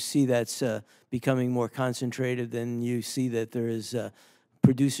you, if you see that's becoming more concentrated, then you see that there is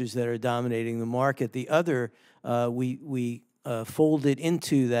producers that are dominating the market. The other, we folded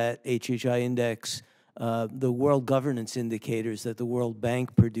into that HHI index the world governance indicators that the World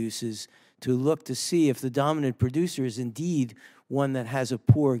Bank produces to look to see if the dominant producer is indeed one that has a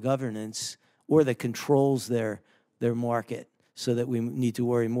poor governance or that controls their market, so that we need to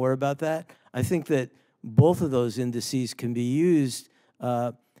worry more about that. I think that both of those indices can be used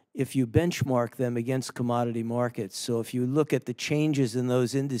if you benchmark them against commodity markets. So if you look at the changes in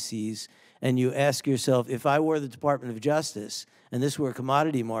those indices and you ask yourself, if I were the Department of Justice and this were a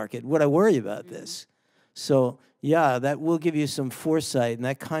commodity market, would I worry about this? So yeah, that will give you some foresight, and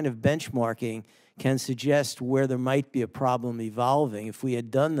that kind of benchmarking can suggest where there might be a problem evolving. If we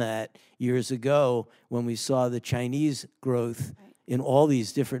had done that years ago when we saw the Chinese growth in all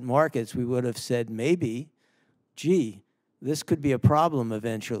these different markets, we would have said maybe, gee, this could be a problem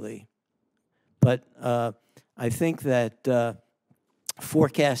eventually. But I think that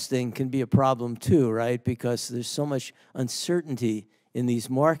forecasting can be a problem too, right? Because there's so much uncertainty in these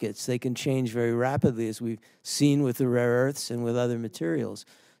markets. They can change very rapidly, as we've seen with the rare earths and with other materials.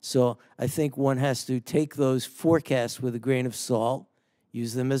 So I think one has to take those forecasts with a grain of salt,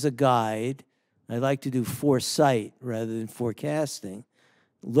 use them as a guide. I like to do foresight rather than forecasting.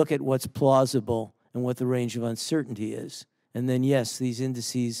 Look at what's plausible and what the range of uncertainty is. And then, yes, these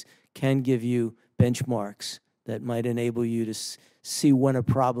indices can give you benchmarks that might enable you to see when a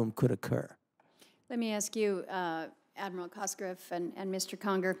problem could occur. Let me ask you, Admiral Cosgrove and Mr.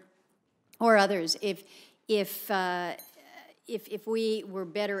 Conger, or others, if we were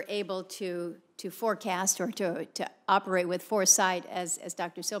better able to forecast or to operate with foresight, as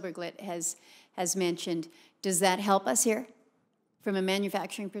Dr. Silgerblatt has mentioned, does that help us here from a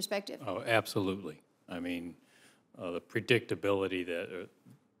manufacturing perspective? Oh, absolutely. I mean, the predictability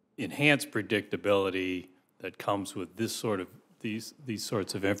enhanced predictability that comes with this sort of these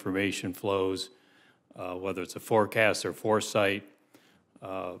sorts of information flows, whether it's a forecast or foresight,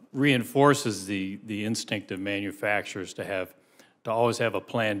 reinforces the instinct of manufacturers to always have a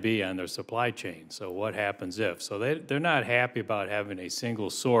plan B on their supply chain. So what happens if? So they're not happy about having a single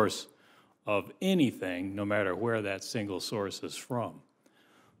source of anything, no matter where that single source is from.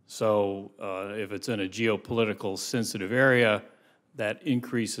 So if it's in a geopolitical sensitive area, that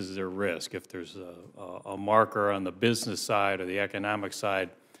increases their risk. If there's a marker on the business side or the economic side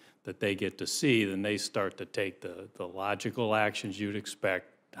that they get to see, then they start to take the logical actions you'd expect.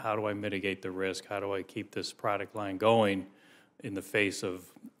 How do I mitigate the risk? How do I keep this product line going in the face of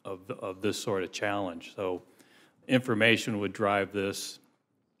this sort of challenge? So information would drive this.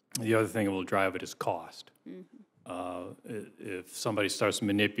 The other thing that will drive it is cost. If somebody starts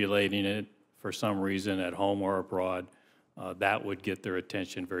manipulating it for some reason at home or abroad, that would get their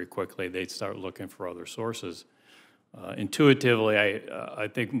attention very quickly. They'd start looking for other sources. Intuitively, I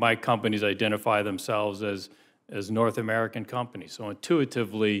think my companies identify themselves as North American companies. So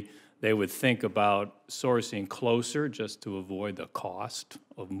intuitively, they would think about sourcing closer just to avoid the cost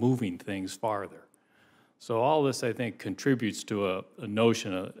of moving things farther. So all this, I think, contributes to a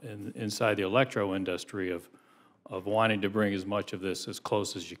notion inside the electro industry of wanting to bring as much of this as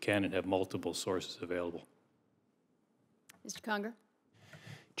close as you can and have multiple sources available. Mr. Conger?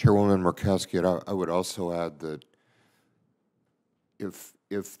 Chairwoman Murkowski, I would also add that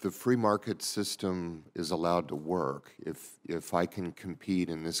if the free market system is allowed to work, if I can compete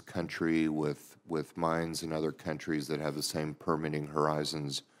in this country with mines in other countries that have the same permitting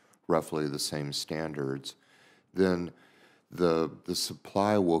horizons, roughly the same standards, then the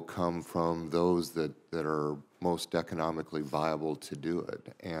supply will come from those that are most economically viable to do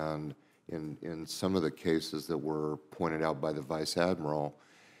it. And in some of the cases that were pointed out by the Vice Admiral,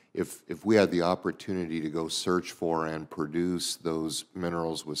 if we had the opportunity to go search for and produce those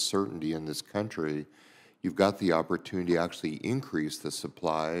minerals with certainty in this country, you've got the opportunity to actually increase the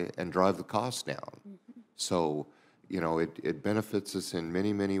supply and drive the cost down. So, you know, it benefits us in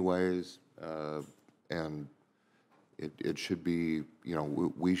many, many ways, and it should be, you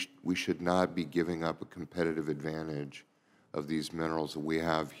know, we should not be giving up a competitive advantage of these minerals that we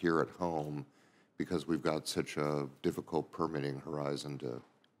have here at home because we've got such a difficult permitting horizon to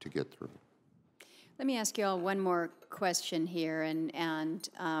get through. Let me ask you all one more question here, and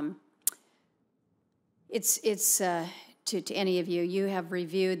it's to any of you. You have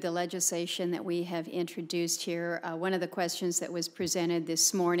reviewed the legislation that we have introduced here. One of the questions that was presented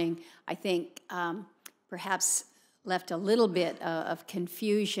this morning, I think, perhaps left a little bit of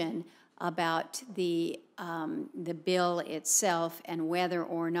confusion about the bill itself and whether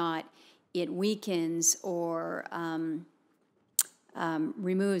or not it weakens or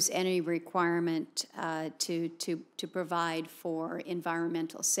removes any requirement to provide for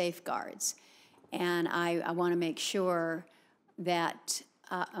environmental safeguards. And I want to make sure that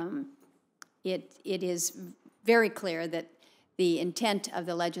it is very clear that the intent of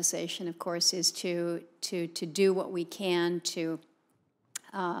the legislation, of course, is to do what we can to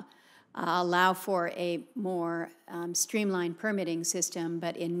allow for a more streamlined permitting system,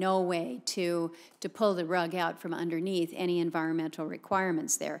 but in no way to pull the rug out from underneath any environmental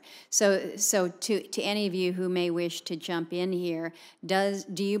requirements there. So to any of you who may wish to jump in here,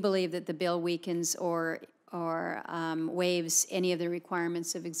 do you believe that the bill weakens or waives any of the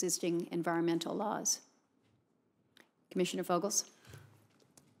requirements of existing environmental laws? Commissioner Fogels?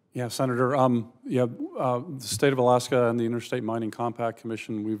 Yeah, Senator. The State of Alaska and the Interstate Mining Compact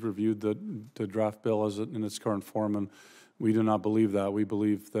Commission, we've reviewed the draft bill in its current form, and we do not believe that. We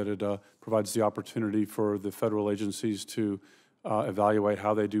believe that it provides the opportunity for the federal agencies to evaluate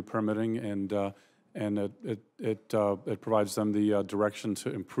how they do permitting, and it provides them the direction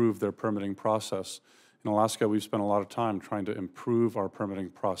to improve their permitting process. In Alaska, we've spent a lot of time trying to improve our permitting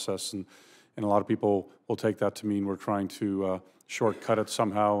process, and a lot of people will take that to mean we're trying to shortcut it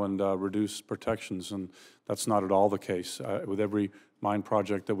somehow and reduce protections, and that's not at all the case. With every mine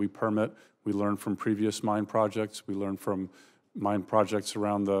project that we permit, we learn from previous mine projects. We learn from mine projects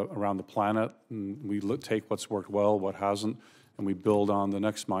around the planet, and we take what's worked well, what hasn't, and we build on the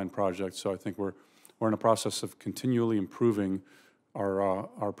next mine project. So I think we're in a process of continually improving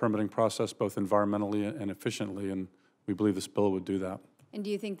our permitting process, both environmentally and efficiently, and we believe this bill would do that. And do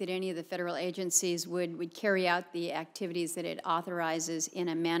you think that any of the federal agencies would carry out the activities that it authorizes in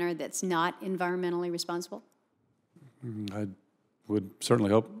a manner that's not environmentally responsible? I would certainly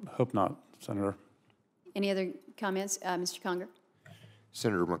hope not, Senator. Any other comments? Mr. Conger?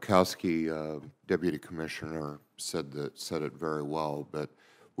 Senator Murkowski, Deputy Commissioner, said it very well, but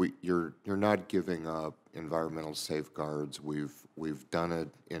you're not giving up environmental safeguards. We've done it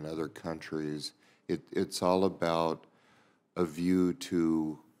in other countries. It's all about a view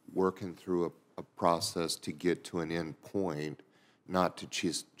to working through a process to get to an end point, not to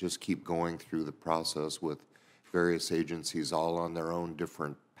just keep going through the process with various agencies all on their own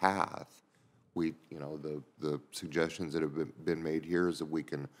different path. The suggestions that have been made here is that we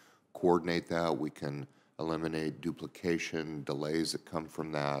can coordinate that, we can eliminate duplication, delays that come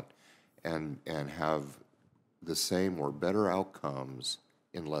from that, and have the same or better outcomes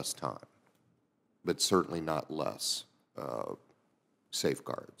in less time, but certainly not less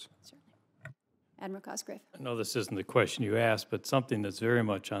safeguards. Admiral Cosgrave. I know this isn't the question you asked, but something that's very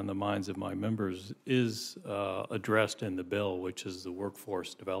much on the minds of my members is addressed in the bill, which is the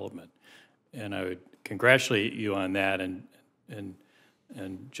workforce development. And I would congratulate you on that and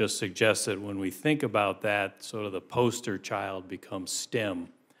just suggest that when we think about that, sort of the poster child becomes STEM,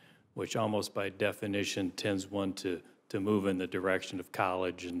 which almost by definition tends one to move in the direction of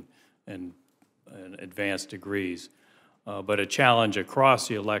college and advanced degrees. But a challenge across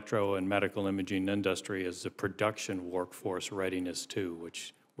the electro and medical imaging industry is the production workforce readiness too,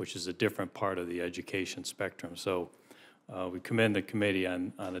 which is a different part of the education spectrum. So we commend the committee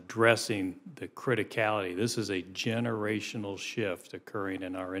on addressing the criticality. This is a generational shift occurring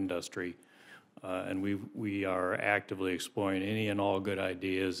in our industry, and we are actively exploring any and all good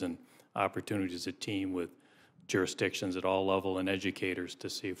ideas and opportunities as a team with jurisdictions at all levels and educators to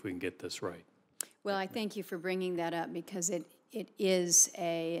see if we can get this right. Well, I thank you for bringing that up because it is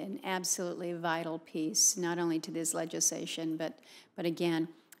an absolutely vital piece, not only to this legislation, but again,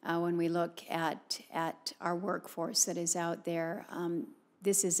 when we look at our workforce that is out there,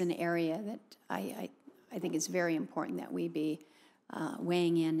 this is an area that I think is very important that we be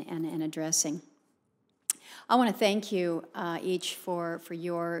weighing in and addressing. I want to thank you each for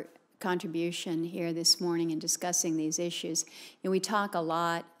your contribution here this morning in discussing these issues. And we talk a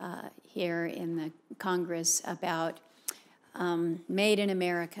lot here in the Congress about made in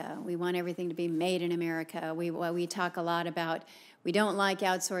America. We want everything to be made in America. We talk a lot about we don't like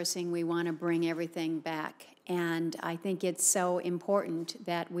outsourcing. We want to bring everything back. And I think it's so important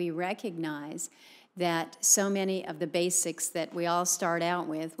that we recognize that so many of the basics that we all start out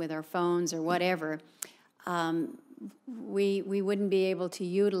with our phones or whatever, we wouldn't be able to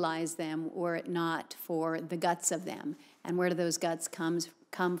utilize them were it not for the guts of them. And where do those guts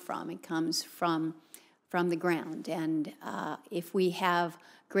come from? It comes from the ground. And if we have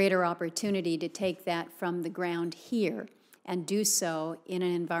greater opportunity to take that from the ground here and do so in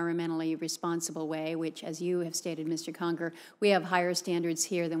an environmentally responsible way, which, as you have stated, Mr. Conger, we have higher standards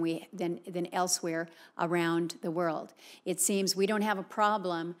here than elsewhere around the world. It seems we don't have a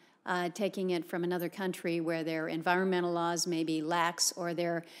problem taking it from another country where their environmental laws may be lax or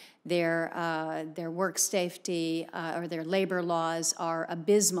their work safety or their labor laws are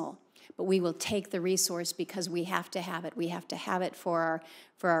abysmal. But we will take the resource because we have to have it. We have to have it for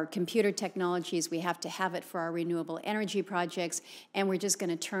our computer technologies. We have to have it for our renewable energy projects. And we're just going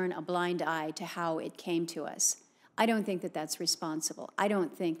to turn a blind eye to how it came to us. I don't think that that's responsible. I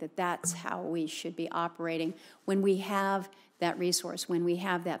don't think that that's how we should be operating when we have that resource, when we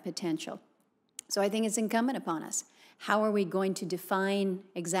have that potential. So I think it's incumbent upon us. How are we going to define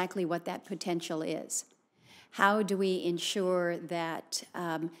exactly what that potential is? How do we ensure that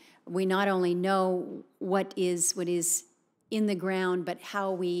we not only know what is in the ground, but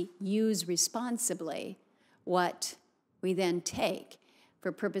how we use responsibly what we then take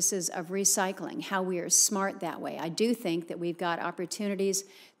for purposes of recycling, how we are smart that way. I do think that we've got opportunities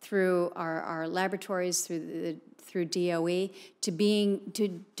through our laboratories, through DOE,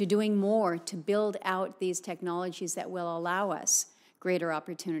 to doing more to build out these technologies that will allow us greater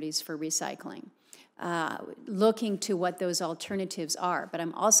opportunities for recycling. Looking to what those alternatives are. But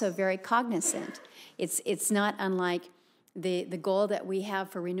I'm also very cognizant. It's not unlike the goal that we have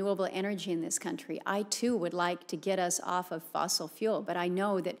for renewable energy in this country. I, too, would like to get us off of fossil fuel, but I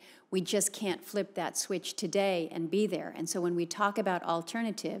know that we just can't flip that switch today and be there. And so when we talk about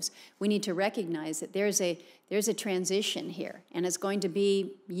alternatives, we need to recognize that there's a transition here, and it's going to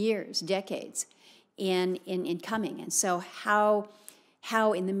be years, decades in coming. And so how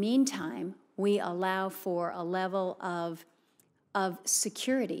in the meantime, we allow for a level of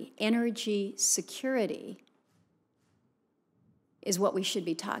security, energy security, is what we should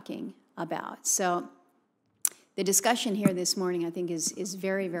be talking about. So the discussion here this morning, I think, is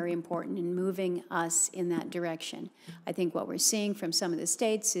very, very important in moving us in that direction. I think what we're seeing from some of the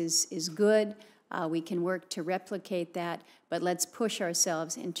states is good. We can work to replicate that, but let's push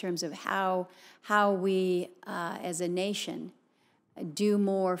ourselves in terms of how we, as a nation, do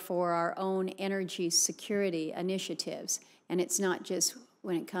more for our own energy security initiatives. And it's not just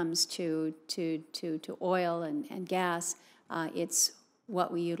when it comes to oil and gas, it's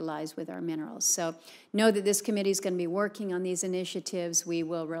what we utilize with our minerals. So know that this committee is going to be working on these initiatives. We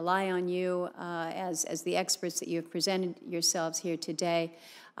will rely on you as the experts that you have presented yourselves here today.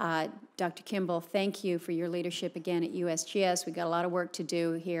 Dr. Kimball, thank you for your leadership again at USGS. We've got a lot of work to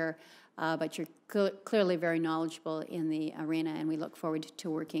do here. But you're clearly very knowledgeable in the arena, and we look forward to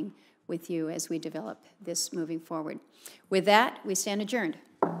working with you as we develop this moving forward. With that, we stand adjourned.